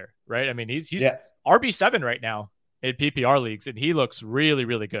takeaway here, right? I mean, he's RB7 right now in PPR leagues, and he looks really,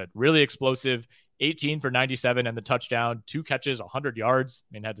 really good, really explosive. 18 for 97 and the touchdown, 2 catches, 100 yards.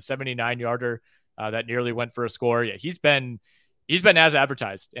 I mean, had the 79-yarder that nearly went for a score. Yeah, he's been as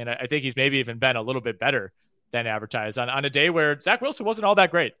advertised, and I think he's maybe even been a little bit better than advertised on a day where Zach Wilson wasn't all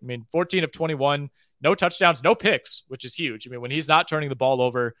that great. I mean, 14 of 21, no touchdowns, no picks, which is huge. I mean, when he's not turning the ball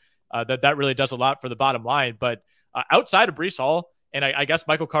over, that really does a lot for the bottom line. But outside of Breece Hall, and I guess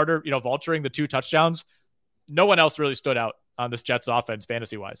Michael Carter, vulturing the 2 touchdowns, no one else really stood out on this Jets offense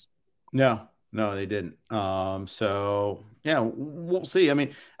fantasy-wise. No, they didn't. So, yeah, we'll see. I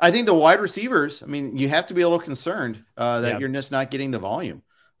mean, I think the wide receivers, you have to be a little concerned that you're just not getting the volume.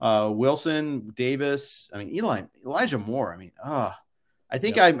 Wilson, Davis, Elijah Moore. I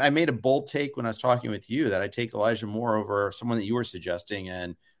think I made a bold take when I was talking with you that I take Elijah Moore over someone that you were suggesting.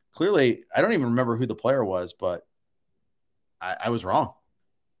 And clearly, I don't even remember who the player was, but I was wrong.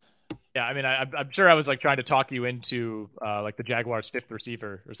 Yeah, I mean, I'm sure I was trying to talk you into the Jaguars' 5th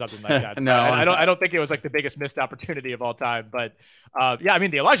receiver or something like that. No, I don't think it was the biggest missed opportunity of all time. But the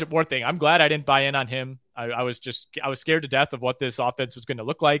Elijah Moore thing, I'm glad I didn't buy in on him. I was scared to death of what this offense was going to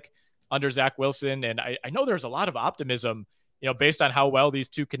look like under Zach Wilson, and I know there's a lot of optimism, based on how well these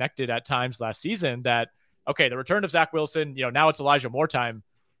two connected at times last season. That the return of Zach Wilson, now it's Elijah Moore time.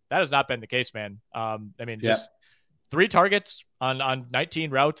 That has not been the case, man. Just 3 targets on 19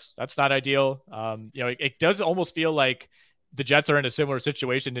 routes. That's not ideal. It does almost feel like the Jets are in a similar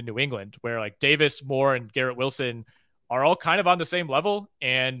situation to New England, where Davis, Moore, and Garrett Wilson are all kind of on the same level.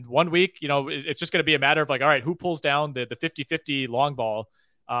 And one week, it's just going to be a matter of all right, who pulls down the 50-50 long ball,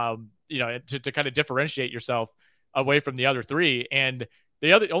 to kind of differentiate yourself away from the other 3. And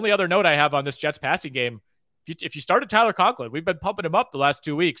the only other note I have on this Jets passing game, if you started Tyler Conklin, we've been pumping him up the last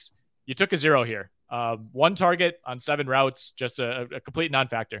 2 weeks. You took a 0 here. 1 target on 7 routes, just a complete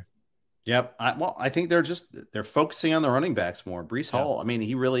non-factor. Yep. I think they're focusing on the running backs more. Breece Hall,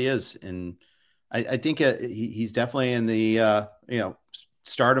 he really is. And I think he's definitely in the,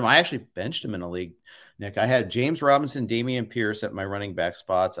 stardom. I actually benched him in a league, Nick. I had James Robinson, Damian Pierce at my running back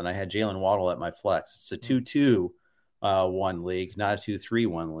spots, and I had Jalen Waddle at my flex. It's a 2-2-1 league, not a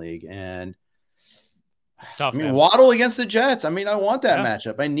 2-3-1 league. And it's tough. Man. Waddle against the Jets. I want that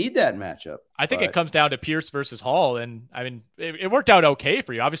matchup. I need that matchup. I think it comes down to Pierce versus Hall. And it worked out okay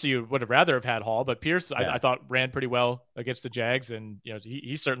for you. Obviously, you would have rather have had Hall, but Pierce, I thought, ran pretty well against the Jags. And,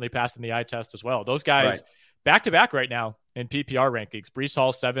 he's certainly passing the eye test as well. Those guys back to back right now in PPR rankings. Breece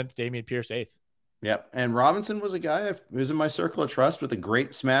Hall 7th, Damian Pierce 8th. Yep. And Robinson was a guy who was in my circle of trust with a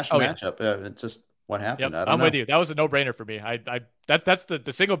great smash matchup. It's just what happened. Yep, I'm with you. That was a no-brainer for me. That's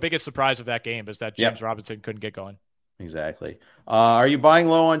the single biggest surprise of that game is that James Robinson couldn't get going. Exactly. Are you buying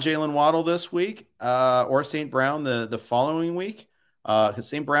low on Jalen Waddle this week or St. Brown the following week? Because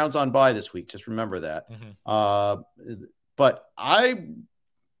St. Brown's on bye this week. Just remember that. But I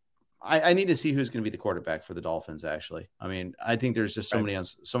need to see who's going to be the quarterback for the Dolphins. Actually, I think there's just so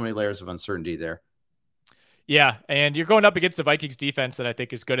many layers of uncertainty there. Yeah, and you're going up against the Vikings defense that I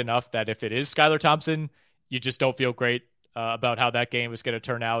think is good enough that if it is Skylar Thompson, you just don't feel great about how that game is going to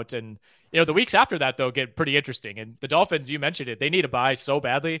turn out. And, the weeks after that, though, get pretty interesting. And the Dolphins, you mentioned it, they need a bye so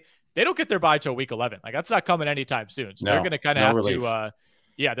badly. They don't get their bye till week 11. That's not coming anytime soon. So they're going to kind of have to,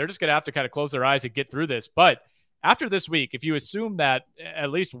 they're just going to have to kind of close their eyes and get through this. But after this week, if you assume that at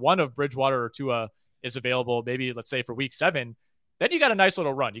least one of Bridgewater or Tua is available, maybe let's say for week 7, then you got a nice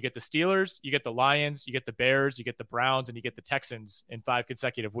little run. You get the Steelers, you get the Lions, you get the Bears, you get the Browns, and you get the Texans in 5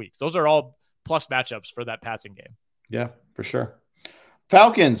 consecutive weeks. Those are all plus matchups for that passing game. Yeah, for sure.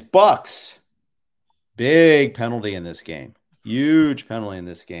 Falcons, Bucks. Big penalty in this game. Huge penalty in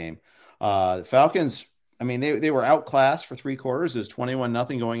this game. The Falcons, I mean, they were outclassed for 3 quarters. It was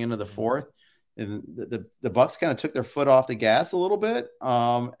 21-0 going into the fourth. And the Bucs kind of took their foot off the gas a little bit.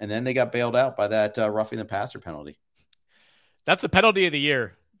 And then they got bailed out by that roughing the passer penalty. That's the penalty of the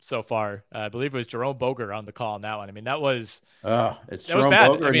year so far. I believe it was Jerome Boger on the call on that one. I mean, it's Jerome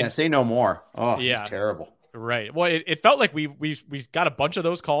Boger. I mean, say no more. Oh, yeah, it's terrible. Right. Well, it felt like we got a bunch of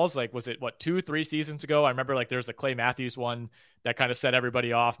those calls. Like, was it 2-3 seasons ago? I remember like there's a Clay Matthews one that kind of set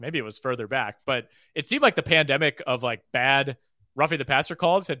everybody off. Maybe it was further back, but it seemed like the pandemic of like bad roughing the passer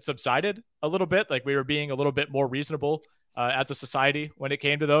calls had subsided a little bit. Like we were being a little bit more reasonable as a society when it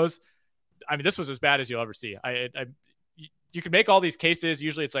came to those. I mean, this was as bad as you'll ever see. You can make all these cases.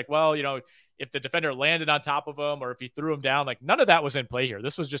 Usually it's like, well, if the defender landed on top of him or if he threw him down, like none of that was in play here.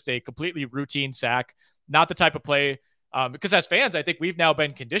 This was just a completely routine sack. Not the type of play, because as fans, I think we've now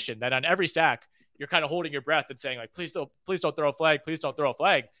been conditioned that on every sack, you're kind of holding your breath and saying like, please don't throw a flag. Please don't throw a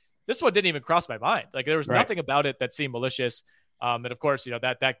flag. This one didn't even cross my mind. Like there was nothing about it that seemed malicious. And of course,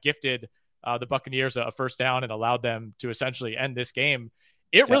 that gifted the Buccaneers a first down and allowed them to essentially end this game.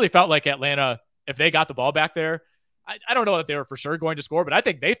 It really felt like Atlanta, if they got the ball back there, I don't know that they were for sure going to score, but I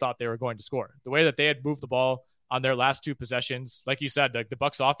think they thought they were going to score. The way that they had moved the ball on their last 2 possessions, like you said, the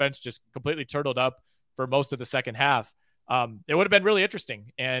Bucs offense just completely turtled up for most of the second half. It would have been really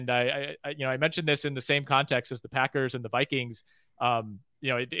interesting. And I mentioned this in the same context as the Packers and the Vikings.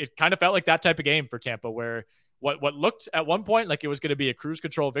 It kind of felt like that type of game for Tampa, where what looked at one point like it was going to be a cruise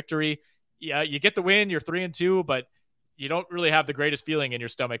control victory. Yeah, you get the win, you're 3-2, but you don't really have the greatest feeling in your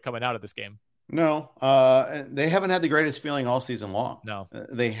stomach coming out of this game. No, they haven't had the greatest feeling all season long. No,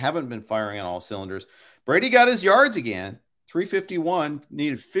 they haven't been firing on all cylinders. Brady got his yards again. 351,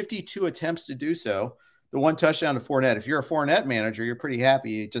 needed 52 attempts to do so. The 1 touchdown to Fournette. If you're a Fournette manager, you're pretty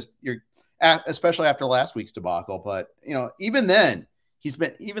happy. Especially after last week's debacle. But even then,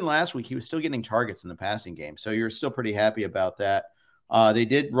 even last week he was still getting targets in the passing game. So you're still pretty happy about that. They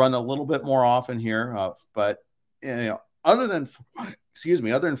did run a little bit more often here, but other than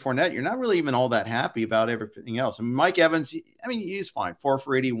Fournette, you're not really even all that happy about everything else. I mean, Mike Evans, he's fine. 4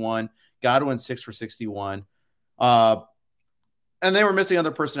 for 81. Godwin 6 for 61. And they were missing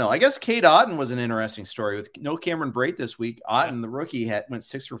other personnel. I guess Cade Otton was an interesting story with no Cameron Brate this week. Otton, the rookie, went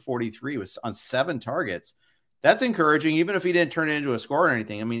 6 for 43 was on 7 targets. That's encouraging, even if he didn't turn it into a score or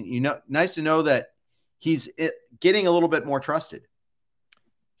anything. I mean, nice to know that he's getting a little bit more trusted.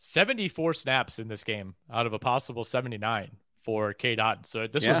 74 snaps in this game out of a possible 79 for Cade Otton. So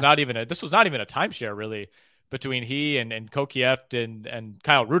this was not even a timeshare really between he and Kokiev and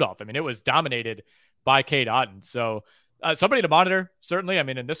Kyle Rudolph. I mean, it was dominated by Cade Otton. So somebody to monitor, certainly. I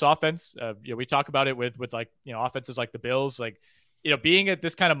mean, in this offense, we talk about it with offenses like the Bills, like, being at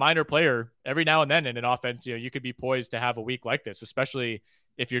this kind of minor player every now and then in an offense, you could be poised to have a week like this, especially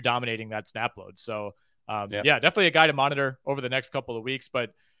if you're dominating that snap load. So definitely a guy to monitor over the next couple of weeks.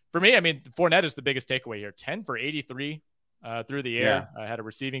 But for me, I mean, Fournette is the biggest takeaway here. 10 for 83 through the air. Had a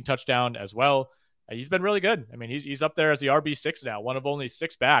receiving touchdown as well. He's been really good. I mean, he's up there as the RB6 now, one of only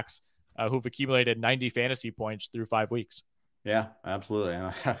 6 backs who've accumulated 90 fantasy points through 5 weeks. Yeah, absolutely. And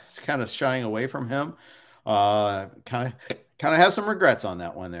I was kind of shying away from him. Kind of have some regrets on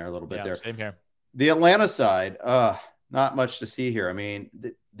that one there a little bit there. Same here. The Atlanta side, not much to see here. I mean,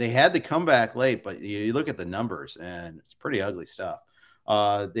 they had the comeback late, but you look at the numbers and it's pretty ugly stuff.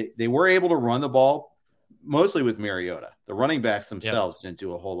 They were able to run the ball mostly with Mariota. The running backs themselves didn't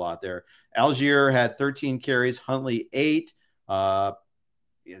do a whole lot there. Algier had 13 carries, Huntley 8.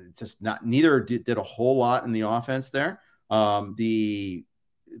 Neither did a whole lot in the offense there. They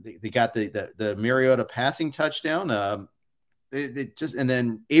got the Mariota passing touchdown. And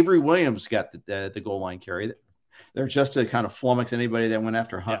then Avery Williams got the goal line carry. They're just to kind of flummox anybody that went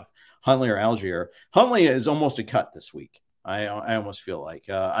after Huntley or Algier. Huntley is almost a cut this week. I almost feel like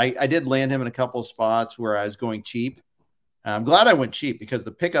I did land him in a couple of spots where I was going cheap. I'm glad I went cheap because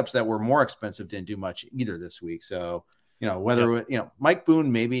the pickups that were more expensive didn't do much either this week. So, Mike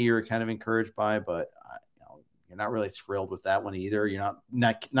Boone, maybe you're kind of encouraged by, but you're not really thrilled with that one either. You're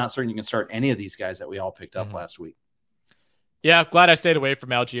not certain you can start any of these guys that we all picked up last week. Yeah, glad I stayed away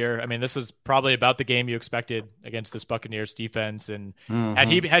from Algier. I mean, this was probably about the game you expected against this Buccaneers defense. And had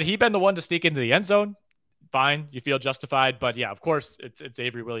he been the one to sneak into the end zone, fine, you feel justified. But yeah, of course, it's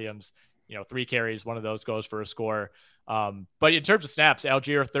Avery Williams. 3 carries, one of those goes for a score. But in terms of snaps,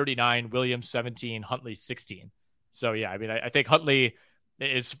 Algier 39, Williams 17, Huntley 16. So yeah, I mean, I think Huntley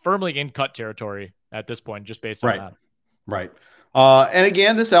is firmly in cut territory at this point, just based on that. Right. And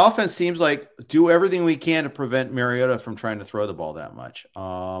again, this offense seems like do everything we can to prevent Mariota from trying to throw the ball that much.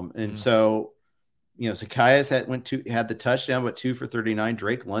 So, Zacchaeus had the touchdown, but 2 for 39.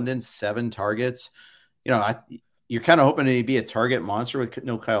 Drake London, 7 targets. You're kind of hoping to be a target monster with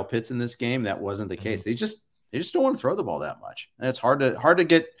no Kyle Pitts in this game. That wasn't the case. They just don't want to throw the ball that much, and it's hard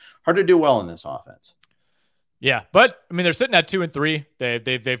to do well in this offense. Yeah, but I mean, they're sitting at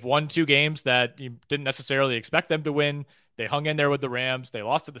 2-3. They've won 2 games that you didn't necessarily expect them to win. They hung in there with the Rams. They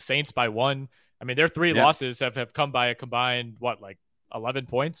lost to the Saints by 1. I mean, their 3 losses have come by a combined 11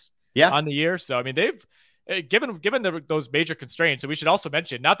 points on the year. So I mean, they've given those major constraints. And we should also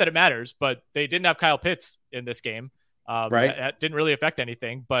mention, not that it matters, but they didn't have Kyle Pitts in this game. Right, that didn't really affect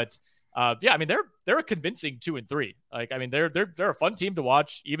anything. But I mean, they're a convincing 2-3. Like, I mean, they're a fun team to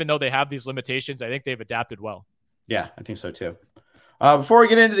watch, even though they have these limitations. I think they've adapted well. Yeah, I think so too. Before we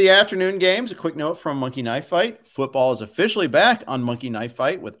get into the afternoon games, a quick note from Monkey Knife Fight. Football is officially back on Monkey Knife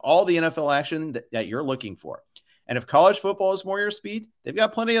Fight with all the NFL action that you're looking for. And if college football is more your speed, they've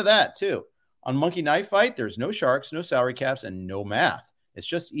got plenty of that too. On Monkey Knife Fight, there's no sharks, no salary caps, and no math. It's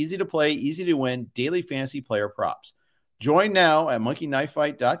just easy to play, easy to win, daily fantasy player props. Join now at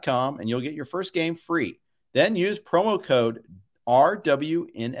monkeyknifefight.com and you'll get your first game free. Then use promo code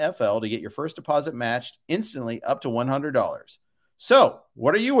RWNFL to get your first deposit matched instantly up to $100. So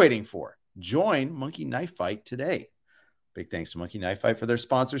what are you waiting for? Join Monkey Knife Fight today. Big thanks to Monkey Knife Fight for their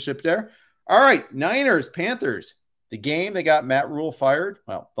sponsorship there. All right, Niners, Panthers. The game, they got Matt Rule fired.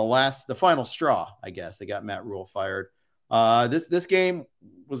 Well, the final straw, I guess. They got Matt Rule fired. This game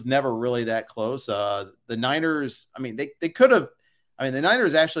was never really that close. The Niners, I mean, they could have. I mean, the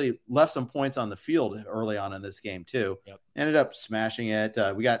Niners actually left some points on the field early on in this game too. Yep. Ended up smashing it.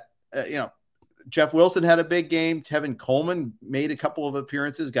 We got, Jeff Wilson had a big game. Tevin Coleman made a couple of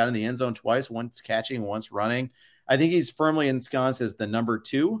appearances, got in the end zone twice, once catching, once running. I think he's firmly ensconced as the number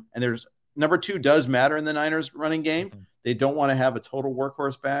 2, and number 2 does matter in the Niners running game. Mm-hmm. They don't want to have a total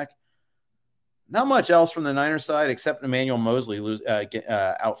workhorse back. Not much else from the Niners side except Emmanuel Mosley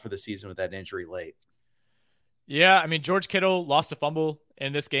out for the season with that injury late. Yeah, I mean, George Kittle lost a fumble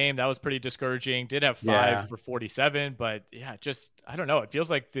in this game. That was pretty discouraging. Did have 5 for 47, but I don't know. It feels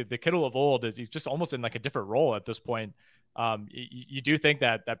like the Kittle of old he's just almost in like a different role at this point. You do think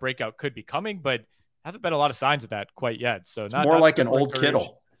that breakout could be coming, but haven't been a lot of signs of that quite yet. So it's more like an old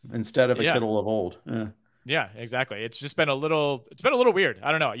Kittle instead of a Kittle of old. Yeah, exactly. It's just been a little weird.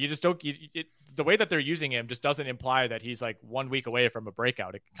 I don't know. You just don't, the way that they're using him just doesn't imply that he's like 1 week away from a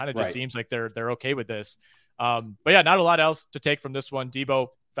breakout. It kind of just seems like they're okay with this. But yeah, not a lot else to take from this one. Debo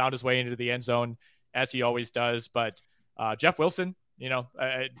found his way into the end zone as he always does. But Jeff Wilson,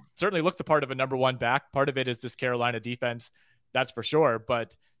 certainly looked the part of a number 1 back. Part of it is this Carolina defense, that's for sure.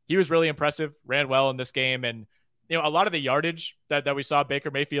 But he was really impressive, ran well in this game. And, a lot of the yardage that we saw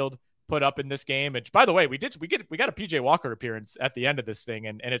Baker Mayfield put up in this game. And by the way, we got a PJ Walker appearance at the end of this thing.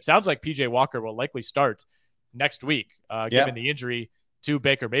 And it sounds like PJ Walker will likely start next week, given the injury to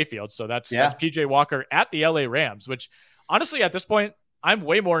Baker Mayfield. So that's PJ Walker at the LA Rams, which honestly, at this point, I'm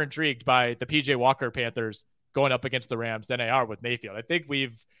way more intrigued by the PJ Walker Panthers going up against the Rams than I are with Mayfield. I think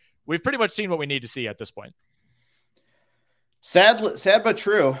we've pretty much seen what we need to see at this point. Sad but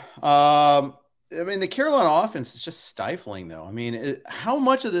true. I mean, the Carolina offense is just stifling, though. I mean, how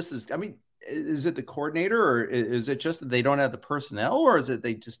much of this is it the coordinator, or is it just that they don't have the personnel, or is it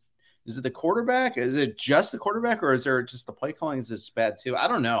the quarterback? Is it just the quarterback, or is there just the play calling is bad too? I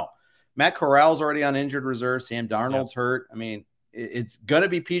don't know. Matt Corral's already on injured reserve. Sam Darnold's hurt. I mean, it's going to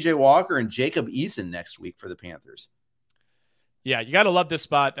be PJ Walker and Jacob Eason next week for the Panthers. Yeah, you got to love this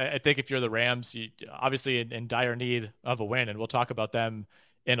spot. I think if you're the Rams, you obviously in dire need of a win, and we'll talk about them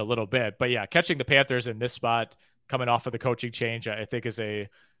in a little bit. But yeah, catching the Panthers in this spot, coming off of the coaching change, I think is a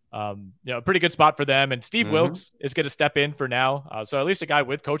pretty good spot for them. And Steve Wilkes is going to step in for now. So at least a guy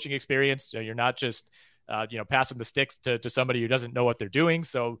with coaching experience. You're not just passing the sticks to somebody who doesn't know what they're doing.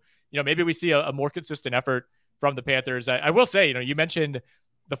 So maybe we see a more consistent effort from the Panthers. I will say, you mentioned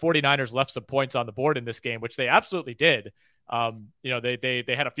the 49ers left some points on the board in this game, which they absolutely did. They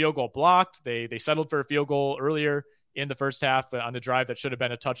had a field goal blocked. They settled for a field goal earlier in the first half on the drive that should have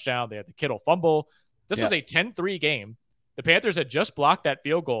been a touchdown. They had the Kittle fumble. This was a 10-3 game. The Panthers had just blocked that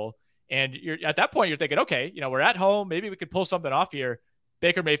field goal. And at that point, you're thinking, okay, we're at home. Maybe we could pull something off here.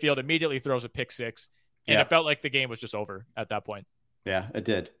 Baker Mayfield immediately throws a pick 6. And it felt like the game was just over at that point. Yeah, it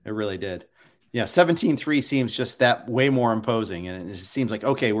did. It really did. Yeah, 17-3 seems just that way more imposing. And it just seems like,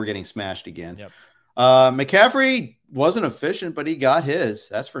 okay, we're getting smashed again. Yep. McCaffrey wasn't efficient, but he got his,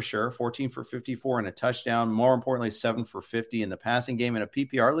 that's for sure. 14 for 54 and a touchdown. More importantly, 7 for 50 in the passing game. In a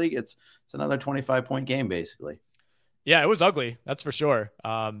PPR league, it's another 25-point game, basically. Yeah, it was ugly. That's for sure.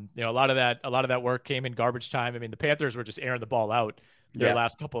 A lot of that work came in garbage time. I mean, the Panthers were just airing the ball out their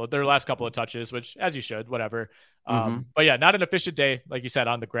last couple of touches, which as you should, whatever. Mm-hmm. But yeah, not an efficient day, like you said,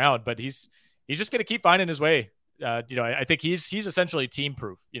 on the ground, but he's just going to keep finding his way. I think he's essentially team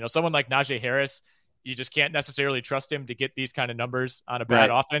proof. Someone like Najee Harris, you just can't necessarily trust him to get these kind of numbers on a bad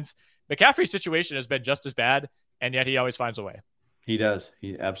offense. McCaffrey's situation has been just as bad, and yet he always finds a way. He does.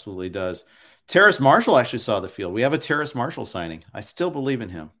 He absolutely does. Terrace Marshall actually saw the field. We have a Terrace Marshall signing. I still believe in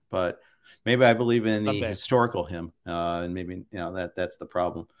him, but maybe I believe in the historical him, and maybe that's the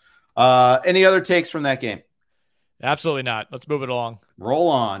problem. Any other takes from that game? Absolutely not. Let's move it along. Roll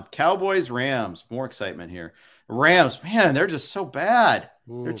on. Cowboys, Rams. More excitement here. Rams, man, they're just so bad.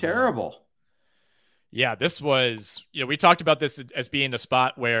 They're terrible. Yeah, this was, we talked about this as being a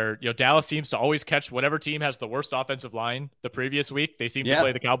spot where, Dallas seems to always catch whatever team has the worst offensive line the previous week. They seem to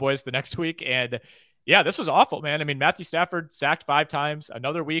play the Cowboys the next week. And yeah, this was awful, man. I mean, Matthew Stafford sacked 5 times,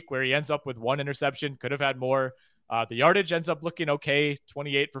 another week where he ends up with 1 interception, could have had more. The yardage ends up looking okay,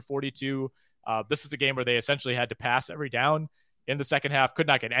 28 for 42. This is a game where they essentially had to pass every down in the second half, could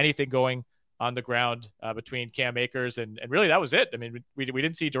not get anything going on the ground between Cam Akers. And really that was it. I mean, we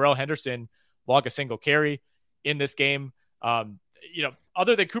didn't see Darrell Henderson log a single carry in this game.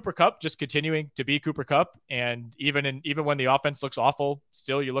 Other than Cooper Kupp just continuing to be Cooper Kupp, and even when the offense looks awful,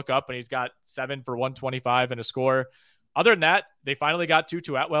 still you look up and he's got 7 for 125 and a score. Other than that, they finally got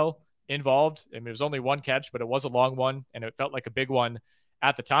Tutu Atwell involved. I mean, it was only 1 catch, but it was a long one, and it felt like a big one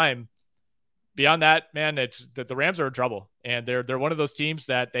at the time. Beyond that, man, it's the Rams are in trouble, and they're one of those teams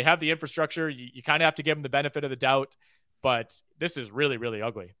that they have the infrastructure. You kind of have to give them the benefit of the doubt, but this is really, really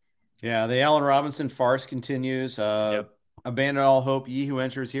ugly. Yeah, the Allen Robinson farce continues. Abandon all hope, ye who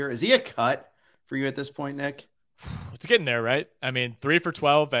enters here. Is he a cut for you at this point, Nick? It's getting there, right? I mean, 3 for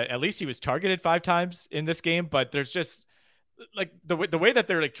 12. At least he was targeted 5 times in this game, but there's just like the way that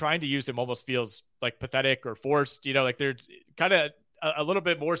they're like trying to use him almost feels like pathetic or forced. Like they're kind of a little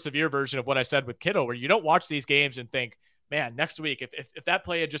bit more severe version of what I said with Kittle, where you don't watch these games and think, man, next week, if that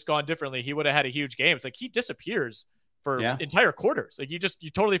play had just gone differently, he would have had a huge game. It's like he disappears for entire quarters. Like you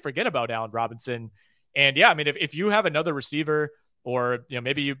totally forget about Allen Robinson. And yeah, I mean, if you have another receiver or,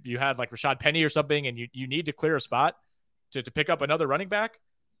 maybe you had like Rashad Penny or something and you need to clear a spot to pick up another running back,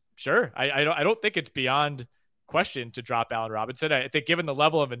 sure. I don't think it's beyond question to drop Allen Robinson. I think given the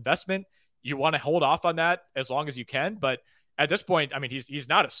level of investment, you want to hold off on that as long as you can. But at this point, I mean, he's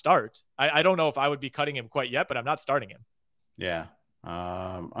not a start. I don't know if I would be cutting him quite yet, but I'm not starting him. Yeah.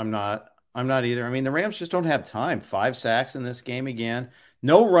 I'm not either. I mean, the Rams just don't have time. 5 sacks in this game again.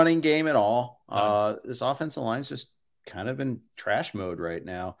 No running game at all. This offensive line's just kind of in trash mode right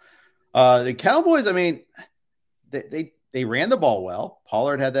now. The Cowboys, I mean, they ran the ball well.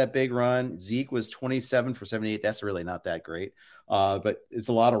 Pollard had that big run. Zeke was 27 for 78. That's really not that great. But it's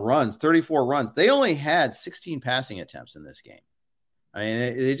a lot of runs, 34 runs. They only had 16 passing attempts in this game. I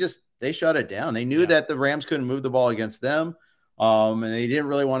mean, they shut it down. They knew that the Rams couldn't move the ball against them. And they didn't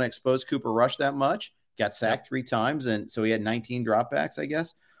really want to expose Cooper Rush that much. Got sacked 3 times, and so he had 19 dropbacks, I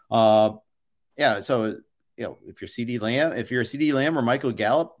guess. So if you're a CD Lamb or Michael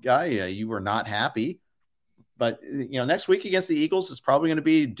Gallup guy, you were not happy. But next week against the Eagles is probably going to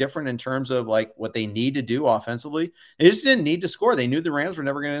be different in terms of like what they need to do offensively. They just didn't need to score. They knew the Rams were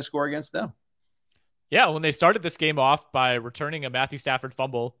never going to score against them. Yeah, when they started this game off by returning a Matthew Stafford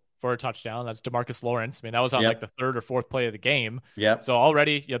fumble for a touchdown. That's DeMarcus Lawrence. I mean, that was on like the 3rd or 4th play of the game. Yeah. So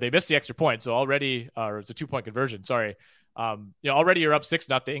already, they missed the extra point. So already, or it's a 2-point conversion. Sorry. Already you're up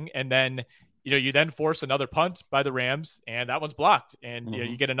 6-0. And then, you then force another punt by the Rams and that one's blocked and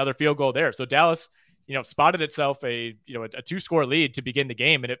you get another field goal there. So Dallas, spotted itself a 2-score lead to begin the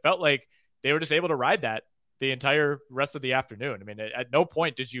game. And it felt like they were just able to ride that the entire rest of the afternoon. I mean, at no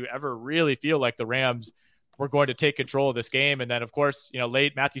point did you ever really feel like the Rams were going to take control of this game. And then, of course,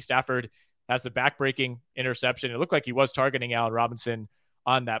 late Matthew Stafford has the backbreaking interception. It looked like he was targeting Allen Robinson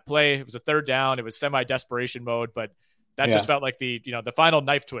on that play. It was a 3rd down. It was semi-desperation mode, but that just felt like the final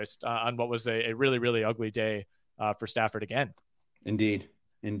knife twist on what was a really, really ugly day for Stafford again. Indeed.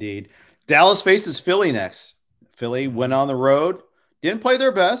 Dallas faces Philly next. Philly went on the road, didn't play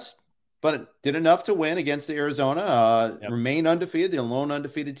their best, but did enough to win against the Arizona. Remain undefeated, the lone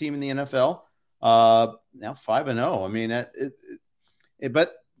undefeated team in the NFL. Now 5-0. I mean,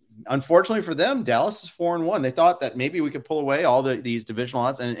 but unfortunately for them, Dallas is 4-1. They thought that maybe we could pull away all these divisional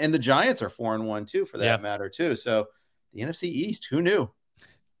odds, and the Giants are 4-1 too, for that matter too. So the NFC East, who knew?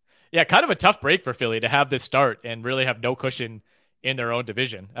 Yeah, kind of a tough break for Philly to have this start and really have no cushion in their own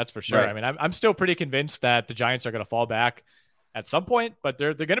division. That's for sure. Right. I mean, I'm still pretty convinced that the Giants are going to fall back at some point, but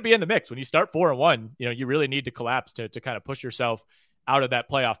they're going to be in the mix. When you start 4-1, you really need to collapse to kind of push yourself out of that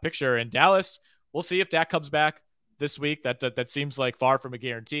playoff picture. And Dallas, we'll see if Dak comes back this week. That seems like far from a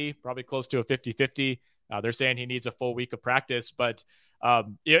guarantee, probably close to a 50-50. They're saying he needs a full week of practice, but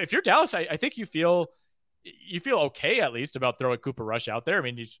if you're Dallas, I think you feel okay, at least, about throwing Cooper Rush out there. I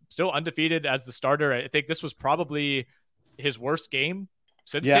mean, he's still undefeated as the starter. I think this was probably his worst game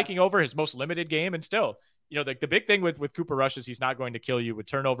since taking over, his most limited game. And still, the big thing with Cooper Rush is he's not going to kill you with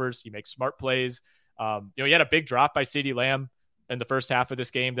turnovers. He makes smart plays. He had a big drop by CeeDee Lamb in the first half of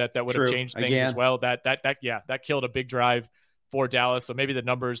this game that would have changed things as well. That killed a big drive for Dallas. So maybe the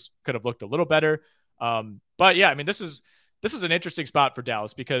numbers could have looked a little better. But yeah, I mean, this is an interesting spot for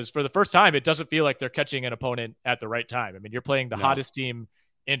Dallas because for the first time, it doesn't feel like they're catching an opponent at the right time. I mean, you're playing the hottest team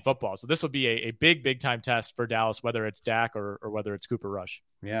in football. So this will be a big time test for Dallas, whether it's Dak or whether it's Cooper Rush.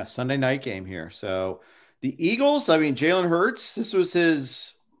 Yeah. Sunday night game here. So the Eagles, I mean, Jalen Hurts, this was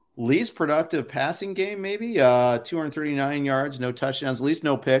his least productive passing game, maybe 239 yards, no touchdowns, at least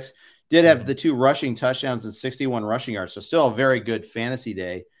no picks. Did have the 2 rushing touchdowns and 61 rushing yards. So still a very good fantasy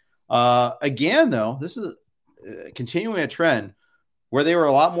day. Again, though, this is continuing a trend where they were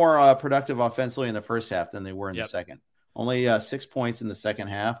a lot more productive offensively in the first half than they were in the second. Only 6 points in the second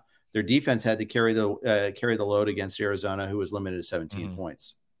half. Their defense had to carry the load against Arizona, who was limited to 17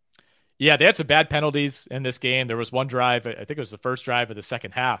 points. Yeah, they had some bad penalties in this game. There was one drive, I think it was the first drive of the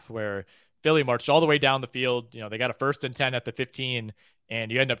second half, where Philly marched all the way down the field. They got a 1st and 10 at the 15,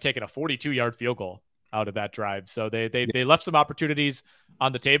 and you end up taking a 42-yard field goal out of that drive. So they left some opportunities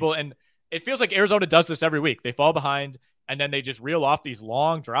on the table, and it feels like Arizona does this every week. They fall behind, and then they just reel off these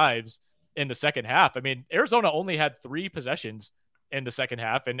long drives in the second half. I mean, Arizona only had 3 possessions in the second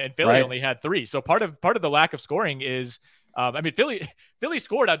half, and Philly only had 3. So part of the lack of scoring is, Philly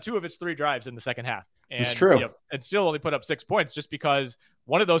scored on 2 of its 3 drives in the second half. And, it's true. And still only put up 6 points just because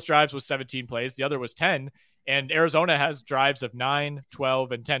one of those drives was 17 plays. The other was 10. And Arizona has drives of 9,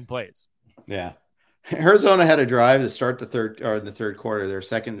 12, and 10 plays. Yeah. Arizona had a drive to start the third quarter.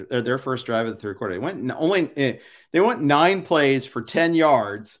 Their first drive of the third quarter. They went 9 plays for 10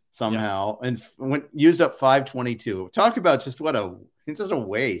 yards somehow and used up 5:22. Talk about just it's just a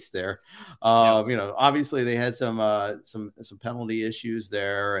waste there. Obviously they had some penalty issues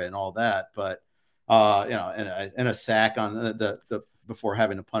there and all that, but and a sack on the before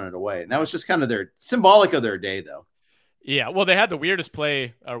having to punt it away. And that was just kind of their symbolic of their day, though. Yeah, well, they had the weirdest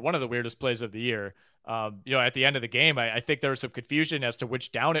play, or one of the weirdest plays of the year. At the end of the game, I think there was some confusion as to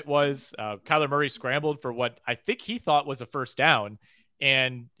which down it was. Kyler Murray scrambled for what I think he thought was a first down.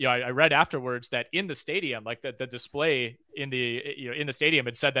 And, I read afterwards that in the stadium, like the display in the stadium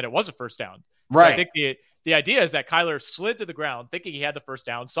had said that it was a first down. Right. So I think the idea is that Kyler slid to the ground thinking he had the first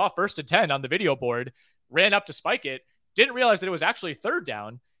down, saw 1st and 10 on the video board, ran up to spike it, didn't realize that it was actually 3rd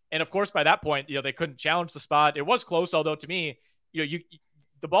down. And of course, by that point, they couldn't challenge the spot. It was close, although to me,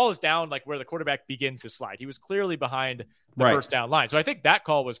 the ball is down like where the quarterback begins his slide. He was clearly behind the first down line. So I think that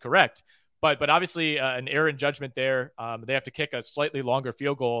call was correct. But obviously an error in judgment there. They have to kick a slightly longer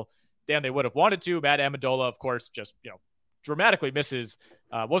field goal than they would have wanted to. Matt Amendola, of course, just dramatically misses.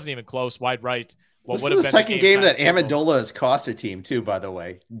 Wasn't even close, wide right. This is the second game that Amendola has cost a team too, by the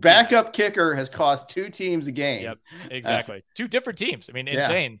way. Backup kicker has cost 2 teams a game. Yep, exactly. 2 different teams. I mean,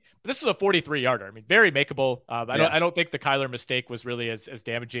 insane. But this is a 43-yarder. I mean, very makeable. I don't think the Kyler mistake was really as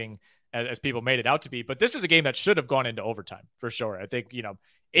damaging as people made it out to be. But this is a game that should have gone into overtime for sure. I think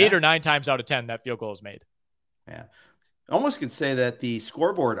 8 or 9 times out of 10 that field goal is made. Yeah. Almost could say that the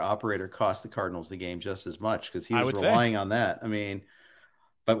scoreboard operator cost the Cardinals the game just as much because he was relying on that. I mean,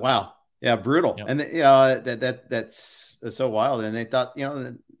 but wow. Yeah, brutal. Yep. And that's so wild. And they thought,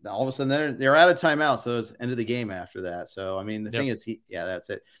 all of a sudden they're out of timeout. So it's end of the game after that. So, I mean, the thing is,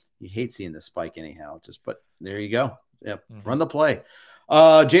 that's it. You hate seeing the spike anyhow. But there you go. Yep. Mm-hmm. Run the play.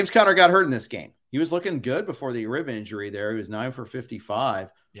 James Conner got hurt in this game. He was looking good before the rib injury there. He was 9 for 55,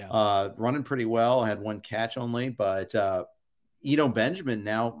 running pretty well. Had 1 catch only, but Eno Benjamin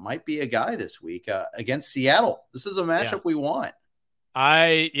now might be a guy this week against Seattle. This is a matchup we want.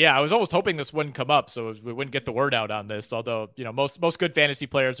 I was almost hoping this wouldn't come up, so we wouldn't get the word out on this. Although, most good fantasy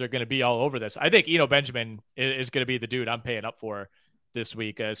players are going to be all over this. I think Eno Benjamin is going to be the dude I'm paying up for this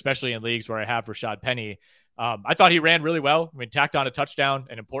week, especially in leagues where I have Rashad Penny. I thought he ran really well. I mean, tacked on a touchdown,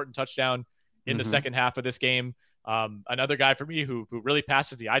 an important touchdown in the second half of this game. Another guy for me who really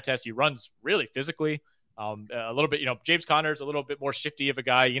passes the eye test. He runs really physically. A little bit, James Conner's a little bit more shifty of a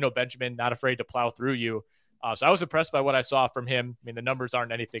guy. Benjamin, not afraid to plow through you. So I was impressed by what I saw from him. I mean, the numbers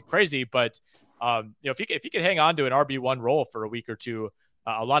aren't anything crazy, but if he could hang on to an RB1 role for a week or two,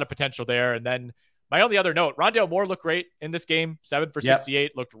 a lot of potential there. And then my only other note, Rondale Moore looked great in this game, 7 for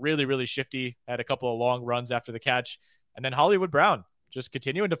 68, looked really, really shifty, had a couple of long runs after the catch. And then Hollywood Brown just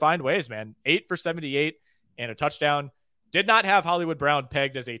continuing to find ways, man. 8 for 78 and a touchdown. Did not have Hollywood Brown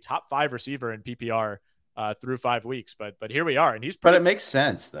pegged as a top 5 receiver in PPR through 5 weeks, but here we are, and he's pretty. But it makes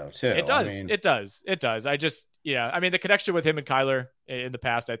sense though too. It does. It does. I just, I mean, the connection with him and Kyler in the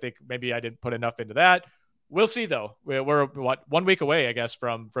past, I think maybe I didn't put enough into that. We'll see though. We're 1 week away, I guess,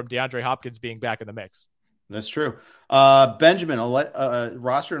 from DeAndre Hopkins being back in the mix. That's true. Benjamin,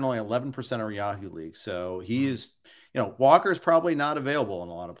 roster in only 11% of Yahoo leagues, so he's, Walker's probably not available in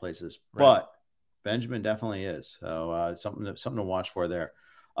a lot of places, right. But Benjamin definitely is. So something to watch for there.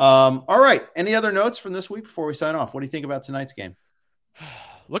 All right. Any other notes from this week before we sign off? What do you think about tonight's game?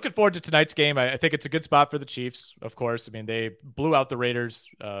 Looking forward to tonight's game. I think it's a good spot for the Chiefs, of course. I mean, they blew out the Raiders,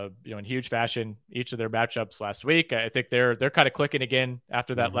 in huge fashion, each of their matchups last week. I think they're kind of clicking again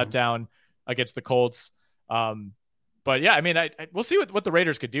after that letdown against the Colts. But yeah, I mean, we'll see what the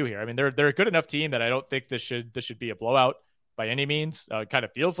Raiders could do here. I mean, they're a good enough team that I don't think this should be a blowout by any means. It kind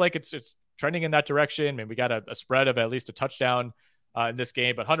of feels like it's trending in that direction. I mean, we got a spread of at least a touchdown in this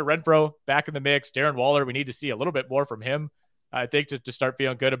game, but Hunter Renfrow back in the mix. Darren Waller, we need to see a little bit more from him, I think, to start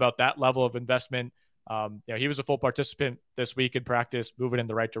feeling good about that level of investment. He was a full participant this week in practice, moving in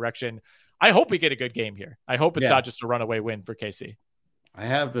the right direction. I hope we get a good game here. I hope it's not just a runaway win for KC. I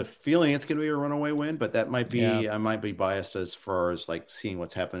have a feeling it's going to be a runaway win, but that might be, I might be biased as far as like seeing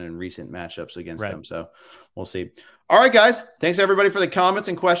what's happened in recent matchups against them. So we'll see. All right, guys. Thanks everybody for the comments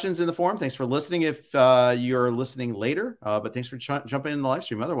and questions in the forum. Thanks for listening. If you're listening later, but thanks for jumping in the live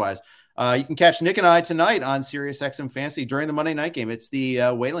stream. Otherwise, you can catch Nick and I tonight on SiriusXM Fantasy during the Monday night game. It's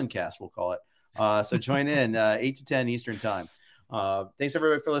the Wayland cast, we'll call it. So join in 8 to 10 Eastern time. Thanks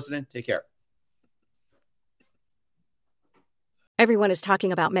everybody for listening. Take care. Everyone is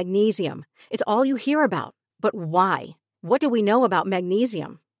talking about magnesium. It's all you hear about. But why? What do we know about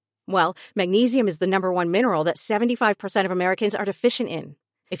magnesium? Well, magnesium is the number one mineral that 75% of Americans are deficient in.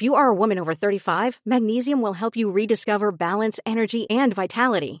 If you are a woman over 35, magnesium will help you rediscover balance, energy, and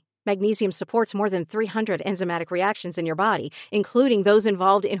vitality. Magnesium supports more than 300 enzymatic reactions in your body, including those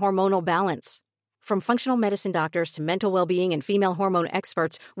involved in hormonal balance. From functional medicine doctors to mental well-being and female hormone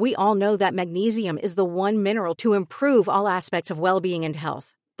experts, we all know that magnesium is the one mineral to improve all aspects of well-being and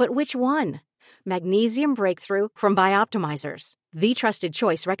health. But which one? Magnesium Breakthrough from Bioptimizers, the trusted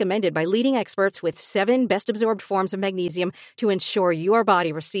choice recommended by leading experts with 7 best-absorbed forms of magnesium to ensure your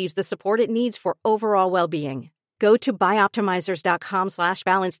body receives the support it needs for overall well-being. Go to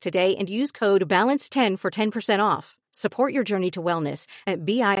bioptimizers.com/balance today and use code BALANCE10 for 10% off. Support your journey to wellness at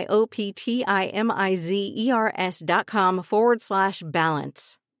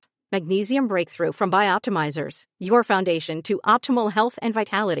bioptimizers.com/balance. Magnesium Breakthrough from Bioptimizers, your foundation to optimal health and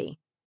vitality.